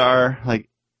powers are. Like,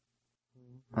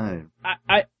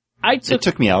 it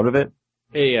took me out of it.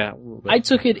 Yeah. I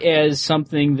took it as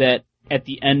something that at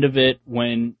the end of it,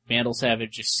 when Vandal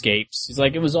Savage escapes, he's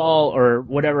like, it was all, or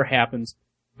whatever happens,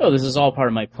 oh, this is all part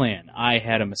of my plan. I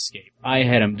had him escape. I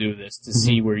had him do this to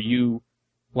see where you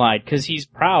lied. Cause he's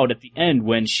proud at the end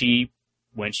when she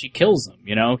kills him,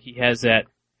 he has that,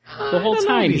 the whole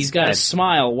time he's got a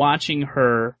smile watching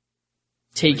her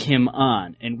take him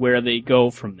on and where they go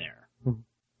from there.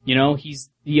 He's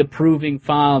the approving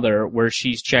father where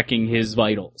she's checking his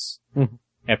vitals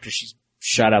after she's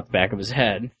shot out the back of his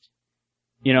head.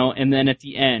 And then at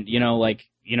the end,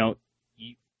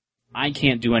 I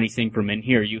can't do anything from in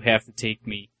here. You have to take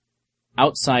me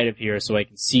outside of here so I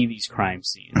can see these crime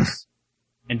scenes.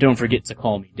 And don't forget to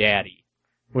call me daddy.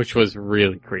 Which was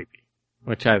really creepy.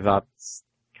 Which I thought was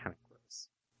kind of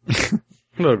gross.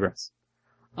 A little gross.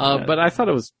 But I thought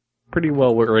it was pretty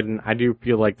well written. I do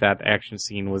feel like that action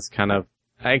scene was kind of,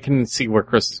 I can see where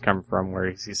Chris is coming from, where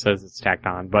he says it's tacked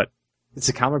on, but it's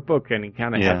a comic book and you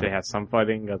kind of have to have some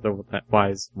fighting,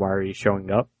 otherwise why are you showing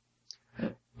up?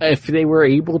 If they were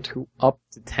able to up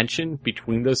the tension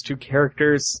between those two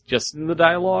characters just in the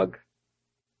dialogue,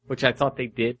 which I thought they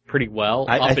did pretty well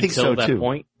I up think until so that too.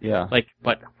 point. Yeah.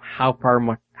 But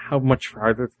how much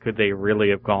farther could they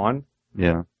really have gone?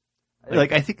 Yeah.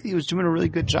 Like, I think he was doing a really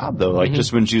good job, though. Like,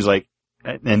 just when she was like,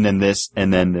 and then this,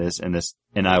 and then this, and this,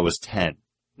 and I was 10.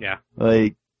 Yeah.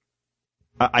 Like,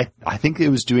 I think it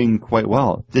was doing quite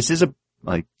well. This is a,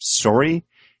 story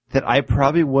that I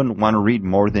probably wouldn't want to read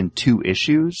more than 2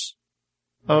 issues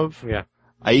of. Yeah.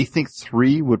 I think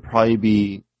 3 would probably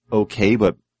be okay,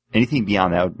 but anything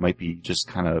beyond that might be just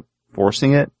kind of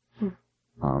forcing it.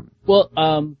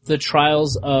 The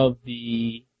trials of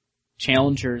the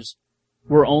challengers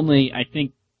were only, I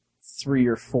think, 3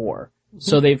 or 4.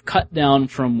 So they've cut down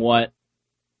from what,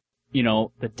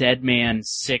 the Dead Man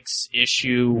 6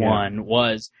 issue one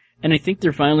was. And I think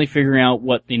they're finally figuring out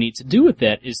what they need to do with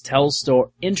that is tell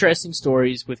interesting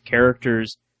stories with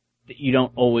characters that you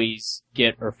don't always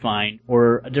get or find,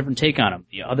 or a different take on them.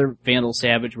 The other Vandal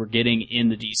Savage we're getting in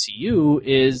the DCU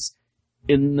is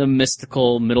in the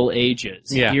mystical Middle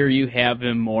Ages. Yeah. Here you have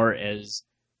him more as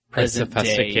present day.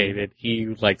 sophisticated.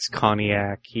 He likes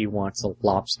cognac. He wants a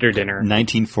lobster dinner.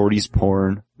 1940s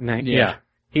porn. Yeah.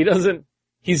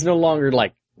 He's no longer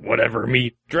like, whatever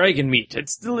meat, dragon meat,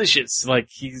 it's delicious. Like,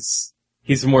 he's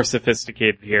more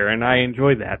sophisticated here, and I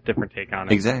enjoy that different take on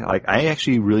it. Exactly. Like, I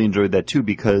actually really enjoyed that too,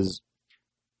 because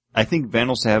I think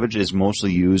Vandal Savage is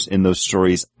mostly used in those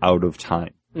stories out of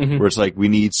time. Mhm. Where it's like, we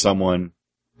need someone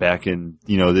back in,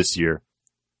 this year.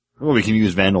 Well, we can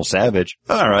use Vandal Savage.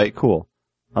 Alright, cool.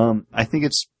 I think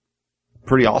it's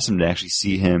pretty awesome to actually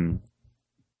see him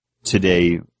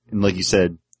today. And like you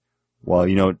said, well,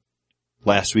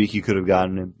 last week you could have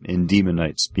gotten him in Demon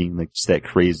Knights being like just that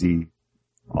crazy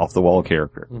off the wall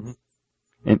character. Mhm.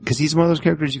 And cause he's one of those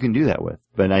characters you can do that with,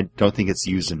 but I don't think it's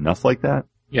used enough like that.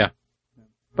 Yeah.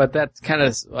 But that kind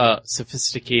of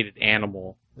sophisticated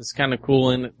animal is kind of cool,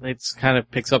 and it's kind of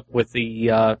picks up with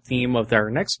the theme of our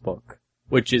next book,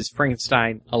 which is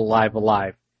Frankenstein Alive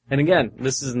Alive. And again,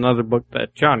 this is another book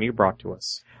that, John, you brought to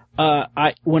us.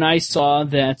 When I saw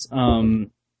that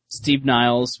Steve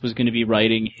Niles was going to be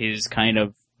writing his kind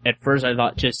of, at first I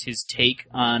thought just his take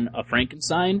on a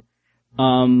Frankenstein,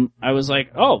 I was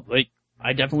like,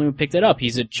 I definitely would pick that up.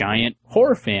 He's a giant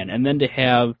horror fan. And then to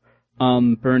have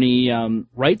Bernie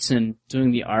Wrightson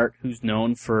doing the art, who's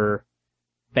known for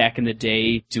back in the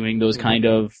day doing those kind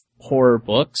of horror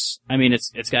books. I mean,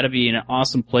 it's got to be an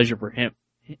awesome pleasure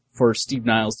for Steve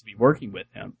Niles to be working with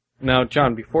him. Now,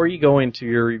 John, before you go into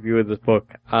your review of this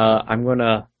book, I'm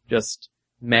gonna just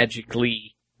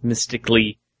magically,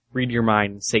 mystically read your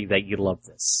mind and say that you love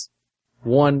this.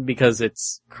 One, because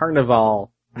it's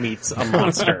Carnival meets a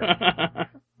monster.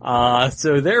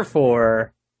 So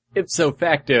therefore, ipso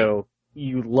facto,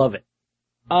 you love it.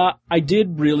 I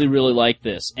did really, really like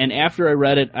this. And after I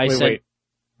read it, I said... Wait.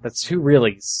 That's two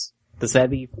reallys. Does that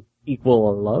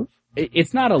equal a love?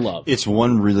 It's not a love. It's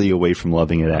one really away from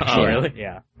loving it, actually. Oh, really?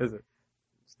 Yeah. Is it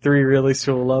 3 reallys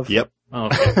to a love? Yep. Oh,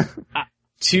 okay.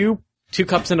 Two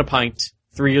cups and a pint,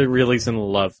 3 reallys and a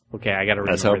love. Okay, I gotta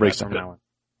remember That's how it breaks that from down. now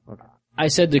on. Okay. I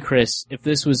said to Chris, if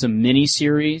this was a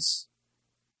mini-series,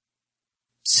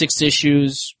 6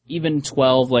 issues, even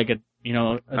 12, like a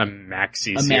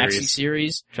maxi a series. maxi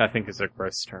series, Which I think is a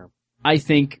gross term. I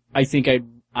think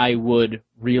I would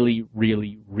really,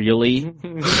 really, really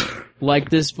like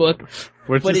this book.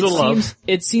 Which But is a love.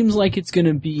 it seems like it's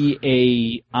gonna be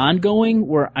a ongoing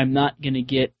where I'm not gonna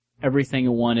get everything I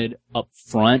wanted up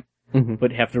front, Mhm.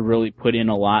 but have to really put in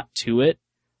a lot to it.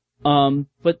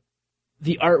 But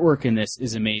the artwork in this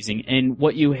is amazing, and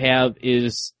what you have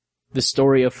is the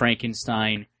story of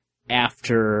Frankenstein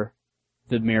after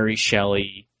the Mary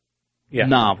Shelley Yeah.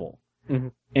 novel.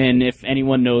 Mhm. And if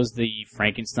anyone knows the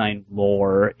Frankenstein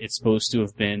lore, it's supposed to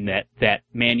have been that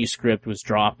manuscript was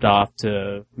dropped off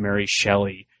to Mary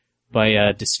Shelley by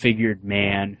a disfigured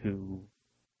man who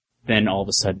then all of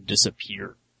a sudden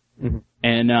disappeared. Mhm.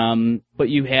 And, but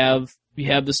you have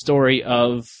the story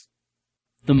of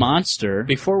the monster.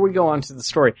 Before we go on to the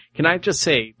story, can I just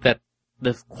say that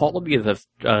the quality of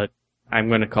the, I'm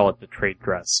going to call it the trade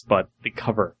dress, but the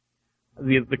cover,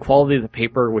 the quality of the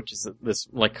paper, which is this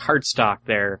like cardstock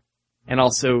there, and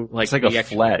also like It's like the a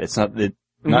actual- flat. It's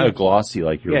not a glossy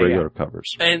like your Yeah, regular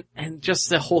covers. and just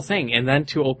the whole thing, and then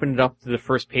to open it up to the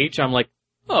first page, I'm like,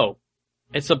 oh,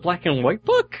 it's a black and white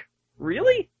book,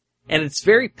 really? And it's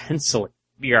very pencil-y,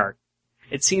 the art.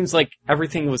 It seems like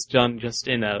everything was done just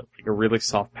in a really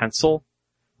soft pencil,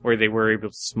 where they were able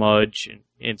to smudge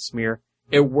and smear.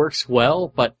 It works well,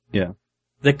 but Yeah.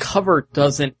 the cover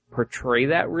doesn't portray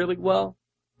that really well.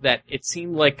 That it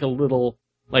seemed like a little,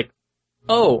 like,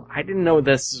 oh, I didn't know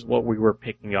this is what we were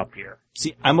picking up here.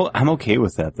 See, I'm okay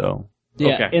with that though.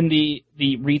 Yeah, Okay. and the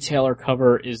retailer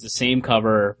cover is the same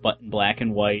cover, but in black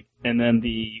and white, and then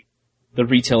the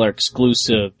retailer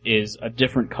exclusive is a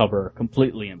different cover,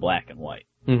 completely in black and white.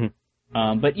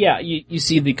 Mm-hmm. But yeah, you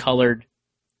see the colored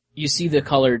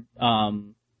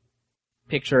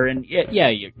picture, and yeah,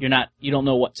 you don't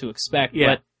know what to expect. Yeah.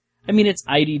 But I mean, it's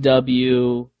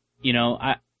IDW.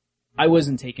 I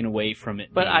wasn't taken away from it.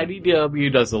 But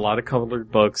IDW does a lot of colored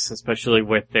books, especially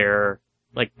with their,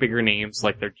 like, bigger names,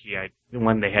 like their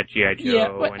when they had G.I. Joe Yeah,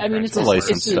 but, and I mean, it's a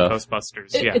licensed stuff.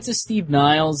 Ghostbusters, It- yeah. It's a Steve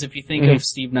Niles. If you think Mhm. of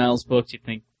Steve Niles books, you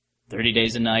think 30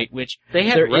 Days a Night, which They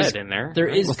had there red is- in there. there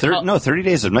is. Well, 30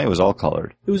 Days of Night was all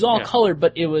colored. It was all Yeah. colored,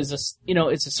 but it was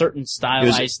it's a certain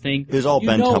stylized thing. It was all You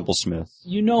Ben know- Temple-Smith.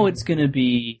 You know it's gonna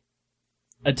be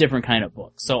a different kind of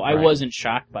book. So I Right. wasn't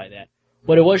shocked by that.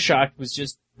 What I was shocked was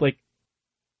just,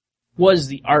 was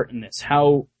the art in this.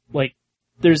 How,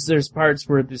 there's parts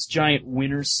where this giant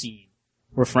winter scene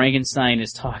where Frankenstein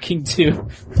is talking to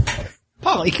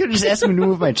Paul, you could have just asked me to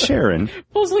move my chair in.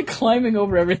 Paul's like climbing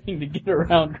over everything to get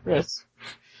around Chris.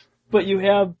 But you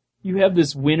have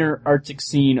this winter Arctic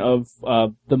scene of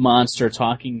the monster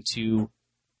talking to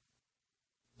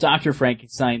Dr.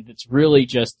 Frankenstein that's really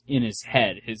just in his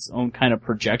head, his own kind of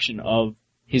projection of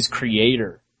his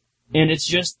creator. And it's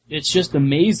just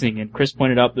amazing. And Chris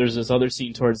pointed out there's this other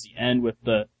scene towards the end with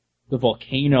the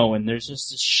volcano, and there's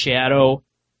just this shadow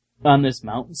on this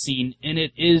mountain scene, and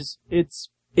it's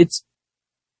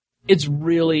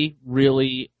really,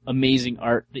 really amazing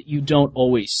art that you don't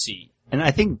always see. And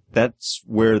I think that's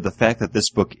where the fact that this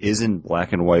book is in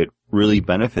black and white really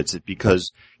benefits it,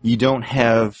 because you don't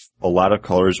have a lot of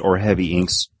colors or heavy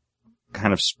inks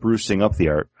kind of sprucing up the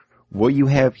art. What you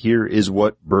have here is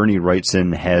what Bernie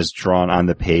Wrightson has drawn on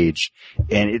the page,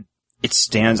 and it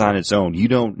stands on its own. You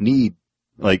don't need,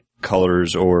 like,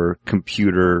 colors or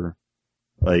computer,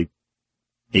 like,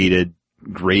 aided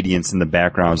gradients in the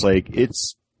backgrounds. Like,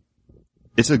 it's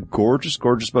a gorgeous,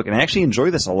 gorgeous book, and I actually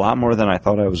enjoy this a lot more than I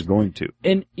thought I was going to.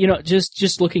 And, you know,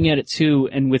 just looking at it too,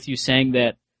 and with you saying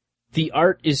that the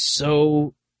art is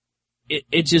so,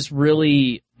 it just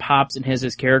really pops and has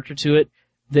this character to it,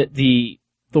 that the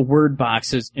word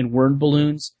boxes and word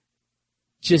balloons,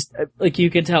 just, like,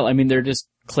 you can tell, I mean, they're just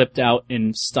clipped out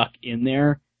and stuck in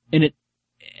there, and it,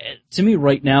 to me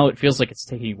right now, it feels like it's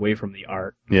taking away from the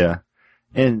art. Yeah.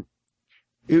 And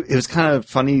it was kind of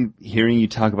funny hearing you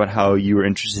talk about how you were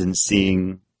interested in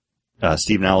seeing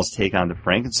Steve Niles' take on the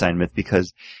Frankenstein myth,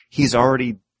 because he's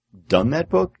already done that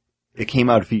book. It came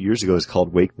out a few years ago. It's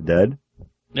called Wake the Dead.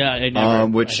 Yeah, I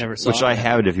never saw which I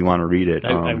have it if you want to read it.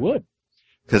 I would.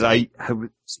 Because I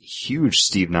was a huge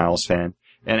Steve Niles fan.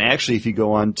 And actually, if you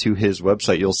go on to his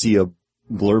website, you'll see a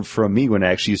blurb from me when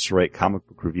I actually used to write comic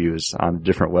book reviews on a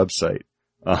different website.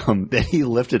 That he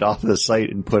lifted off the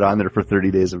site and put on there for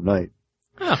 30 Days of Night.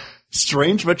 Huh.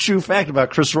 Strange but true fact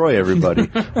about Chris Roy, everybody.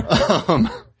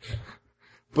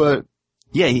 But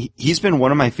yeah, he's been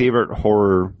one of my favorite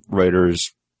horror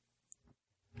writers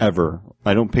ever.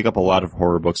 I don't pick up a lot of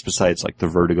horror books besides like the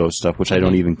Vertigo stuff, which I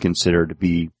don't even consider to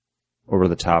be over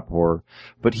the top horror.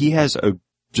 But he has a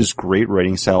just great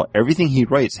writing style. Everything he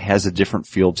writes has a different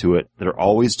feel to it. They're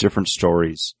always different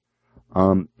stories.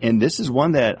 And this is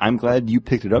one that I'm glad you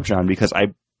picked it up, John, because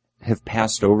I have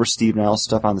passed over Steve Niles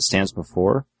stuff on the stands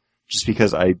before, just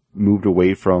because I moved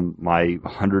away from my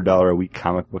 $100 a week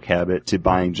comic book habit to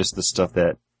buying just the stuff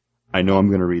that I know I'm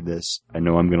going to read this. I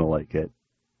know I'm going to like it.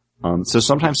 So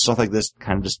sometimes stuff like this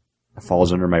kind of just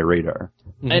falls under my radar.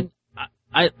 And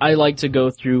I like to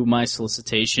go through my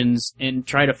solicitations and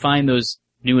try to find those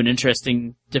new and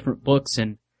interesting different books,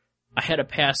 and I had a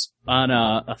pass on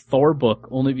a Thor book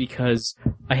only because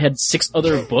I had 6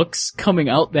 other books coming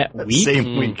out that week.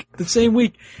 The same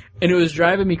week. And it was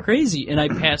driving me crazy, and I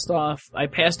passed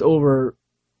over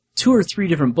 2 or 3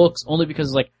 different books only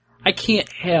because, like, I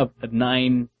can't have a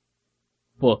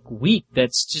 9-book week.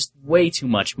 That's just way too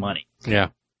much money. Yeah.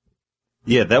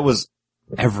 Yeah, that was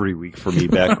every week for me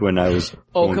back when I was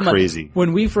going crazy.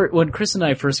 On. When Chris and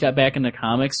I first got back into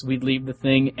comics, we'd leave the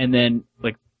thing, and then,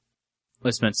 like, I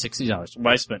spent $60.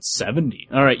 Well, I spent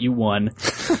 $70. All right, you won.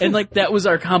 And, like, that was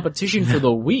our competition for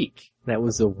the week. That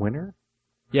was a winner?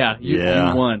 Yeah, you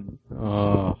won.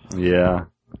 Oh. Yeah.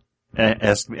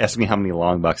 Ask me how many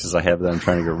long boxes I have that I'm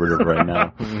trying to get rid of right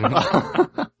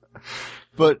now.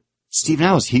 But Steve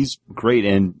Niles, he's great,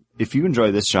 and if you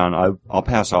enjoy this, John, I'll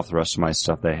pass off the rest of my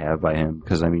stuff that I have by him,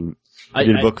 because, I mean, I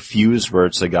did a book, Fuse, where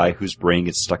it's a guy whose brain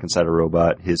gets stuck inside a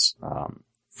robot. His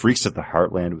Freaks at the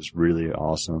Heartland was really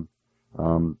awesome.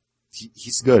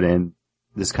 He's good, and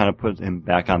this kind of put him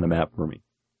back on the map for me.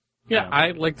 Yeah,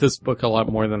 I like this book a lot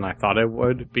more than I thought I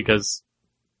would, because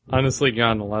honestly,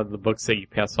 John, a lot of the books that you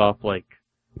pass off, like,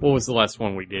 what was the last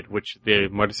one we did? The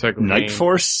motorcycle Night gang?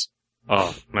 Force?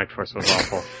 Oh, Night Force was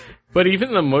awful. But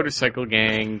even the motorcycle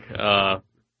gang,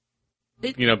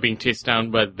 being chased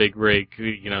down by the big rig,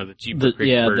 the Jeepers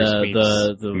Creepers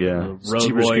meets... the Road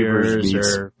Jeepers Warriors Creepers meets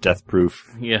or... Death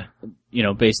Proof. Yeah.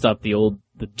 Based off the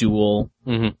Duel.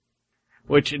 Mm-hmm.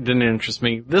 Which didn't interest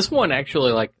me. This one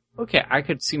actually, like, okay, I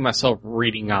could see myself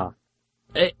reading on.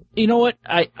 You know what?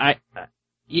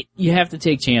 You have to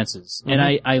take chances. Mm-hmm.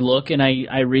 And I look and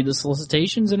I read the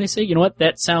solicitations and I say, you know what?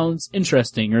 That sounds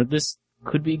interesting, or this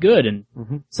could be good.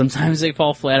 And sometimes they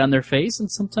fall flat on their face, and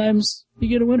sometimes you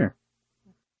get a winner.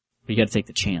 But you gotta take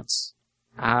the chance.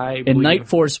 Night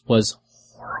Force was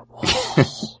horrible.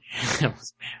 That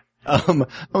was bad.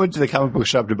 I went to the comic book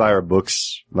shop to buy our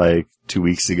books like 2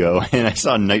 weeks ago, and I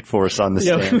saw Night Force on the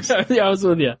stands. Yeah, I was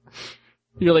with you.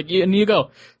 You're like, and you go,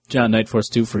 John, Night Force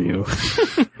 2 for you.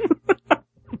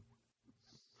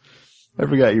 I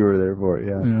forgot you were there for it,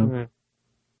 yeah.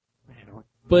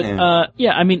 But,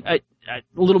 Yeah. I mean, a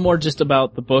little more just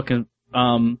about the book, and,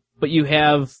 but you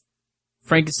have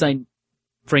Frankenstein's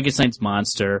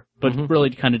monster, but really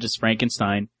kind of just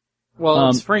Frankenstein. Well,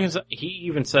 it's Frankenstein. He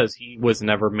even says he was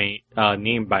never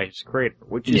named by his creator,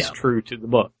 which is true to the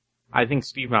book. I think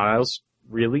Steve Niles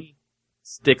really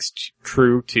sticks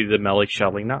true to the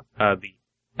the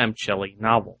M. Shelley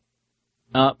novel.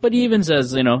 But he even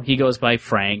says, he goes by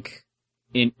Frank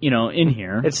in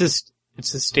here. It's his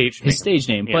stage name. His stage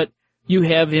name. Yeah. But you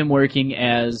have him working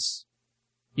as,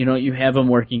 in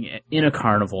a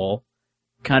carnival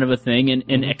kind of a thing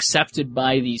and accepted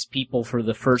by these people for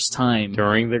the first time.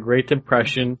 During the Great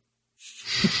Depression.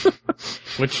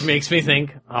 Which makes me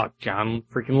think, John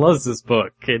freaking loves this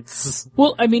book.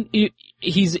 Well, I mean,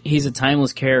 he's a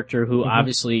timeless character who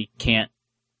obviously can't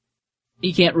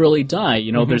really die,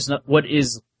 there's not, what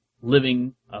is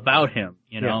living about him,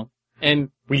 know? And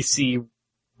we see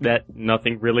that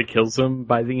nothing really kills him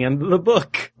by the end of the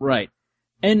book. Right.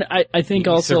 And I think he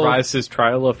also survives his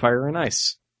trial of fire and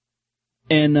ice.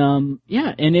 And, and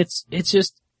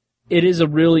it is a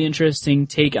really interesting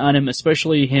take on him,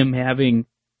 especially him having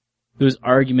those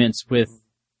arguments with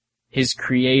his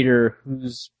creator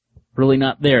who's really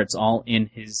not there. It's all in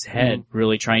his head,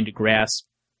 really trying to grasp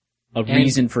a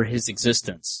reason for his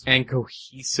existence. And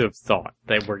cohesive thought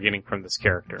that we're getting from this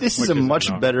character. This is a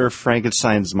much better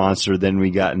Frankenstein's monster than we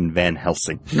got in Van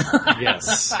Helsing.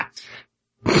 Yes.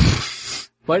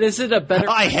 But is it a better...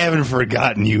 I haven't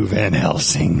forgotten you, Van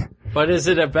Helsing. But is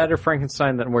it a better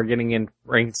Frankenstein than we're getting in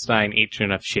Frankenstein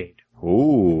Agent of Shade?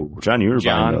 Ooh, John, you were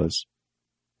buying those.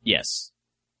 Yes.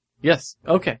 Yes,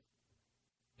 okay.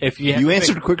 If you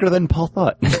answered quicker than Paul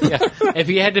thought. Yeah. If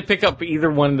you had to pick up either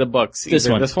one of the books, this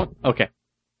one? Okay.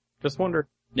 Just wonder.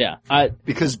 Yeah.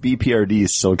 Because BPRD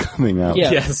is still coming out.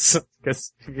 Yeah. Yes.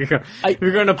 Because if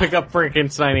you're going to pick up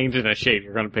Frankenstein Agent of Shade,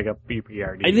 you're going to pick up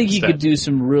BPRD. I think you could do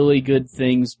some really good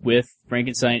things with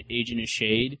Frankenstein Agent of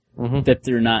Shade that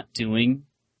they're not doing.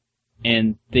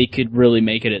 And they could really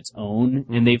make it its own.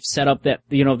 And they've set up that,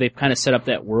 they've kind of set up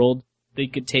that world. They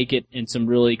could take it in some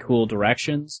really cool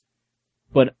directions.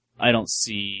 But I don't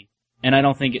see, and I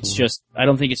don't think it's Jeff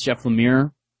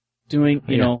Lemire doing,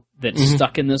 that's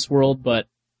stuck in this world, but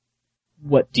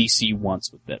what DC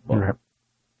wants with that book. Right.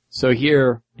 So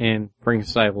here in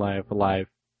Frankenstein Alive,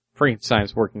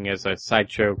 Frankenstein's working as a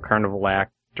sideshow carnival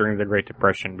act during the Great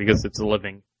Depression because it's a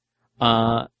living.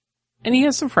 And he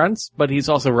has some friends, but he's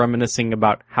also reminiscing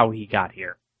about how he got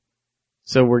here.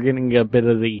 So we're getting a bit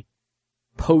of the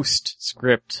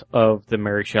postscript of the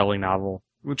Mary Shelley novel.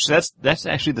 Which that's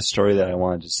actually the story that I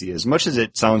wanted to see. As much as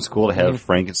it sounds cool to have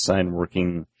Frankenstein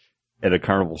working at a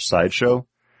carnival sideshow,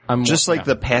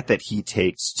 the path that he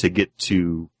takes to get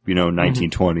to,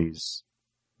 1920s.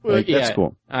 Well, that's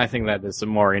cool. I think that is the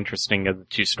more interesting of the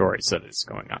two stories that it's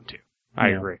going on to. I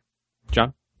agree.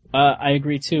 John? I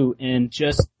agree too. And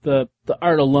just the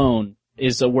art alone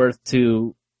is worth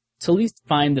to at least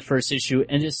find the first issue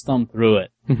and just thumb through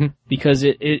it. Because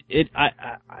I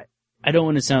don't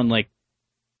want to sound like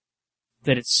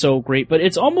that it's so great, but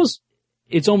it's almost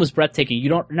breathtaking.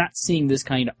 You're not seeing this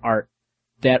kind of art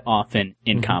that often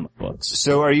in comic books.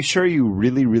 So are you sure you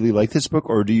really, really like this book,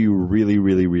 or do you really,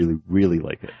 really, really, really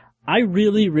like it? I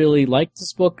really, really like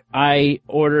this book. I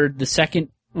ordered the second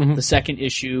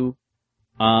issue.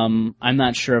 I'm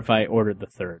not sure if I ordered the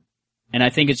third. And I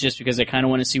think it's just because I kind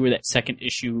of want to see where that second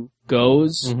issue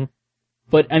goes.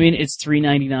 But I mean, it's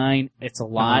 $3.99. It's a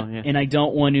lot, and I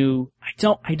don't want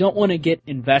to get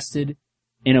invested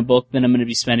in a book that I'm going to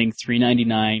be spending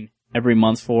 $3.99 every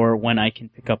month for when I can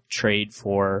pick up trade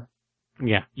for,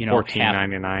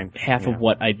 $14.99. half of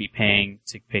what I'd be paying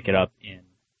to pick it up in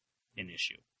an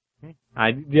issue.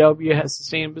 IDW has to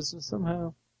stay in business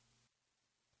somehow.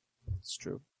 It's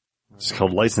true. It's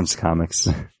called licensed comics.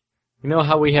 You know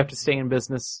how we have to stay in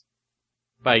business?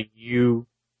 By you,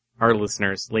 our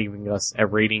listeners, leaving us a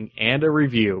rating and a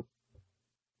review.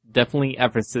 Definitely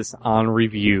emphasis on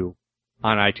review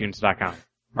on iTunes.com.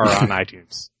 Or on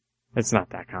iTunes. It's not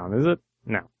 .com, is it?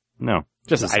 No.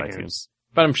 Just iTunes.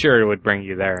 But I'm sure it would bring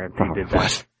you there if you did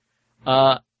that.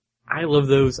 I love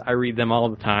those. I read them all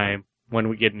the time when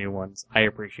we get new ones. I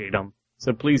appreciate them.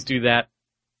 So please do that.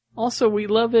 Also, we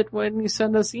love it when you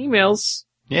send us emails.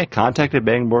 Yeah, contact at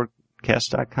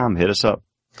bangboardcast.com. Hit us up.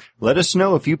 Let us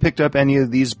know if you picked up any of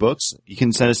these books. You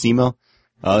can send us an email.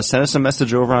 Send us a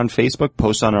message over on Facebook.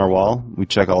 Post on our wall. We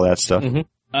check all that stuff.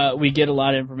 We get a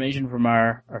lot of information from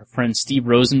our friend Steve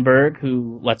Rosenberg,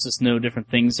 who lets us know different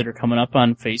things that are coming up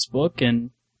on Facebook.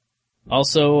 And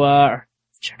also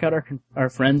check out our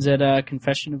friends at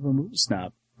Confession of a Movie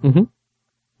Snob.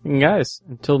 And guys,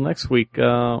 until next week,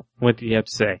 what do you have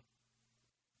to say?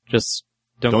 Just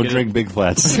Don't get drink Big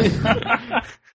Flats.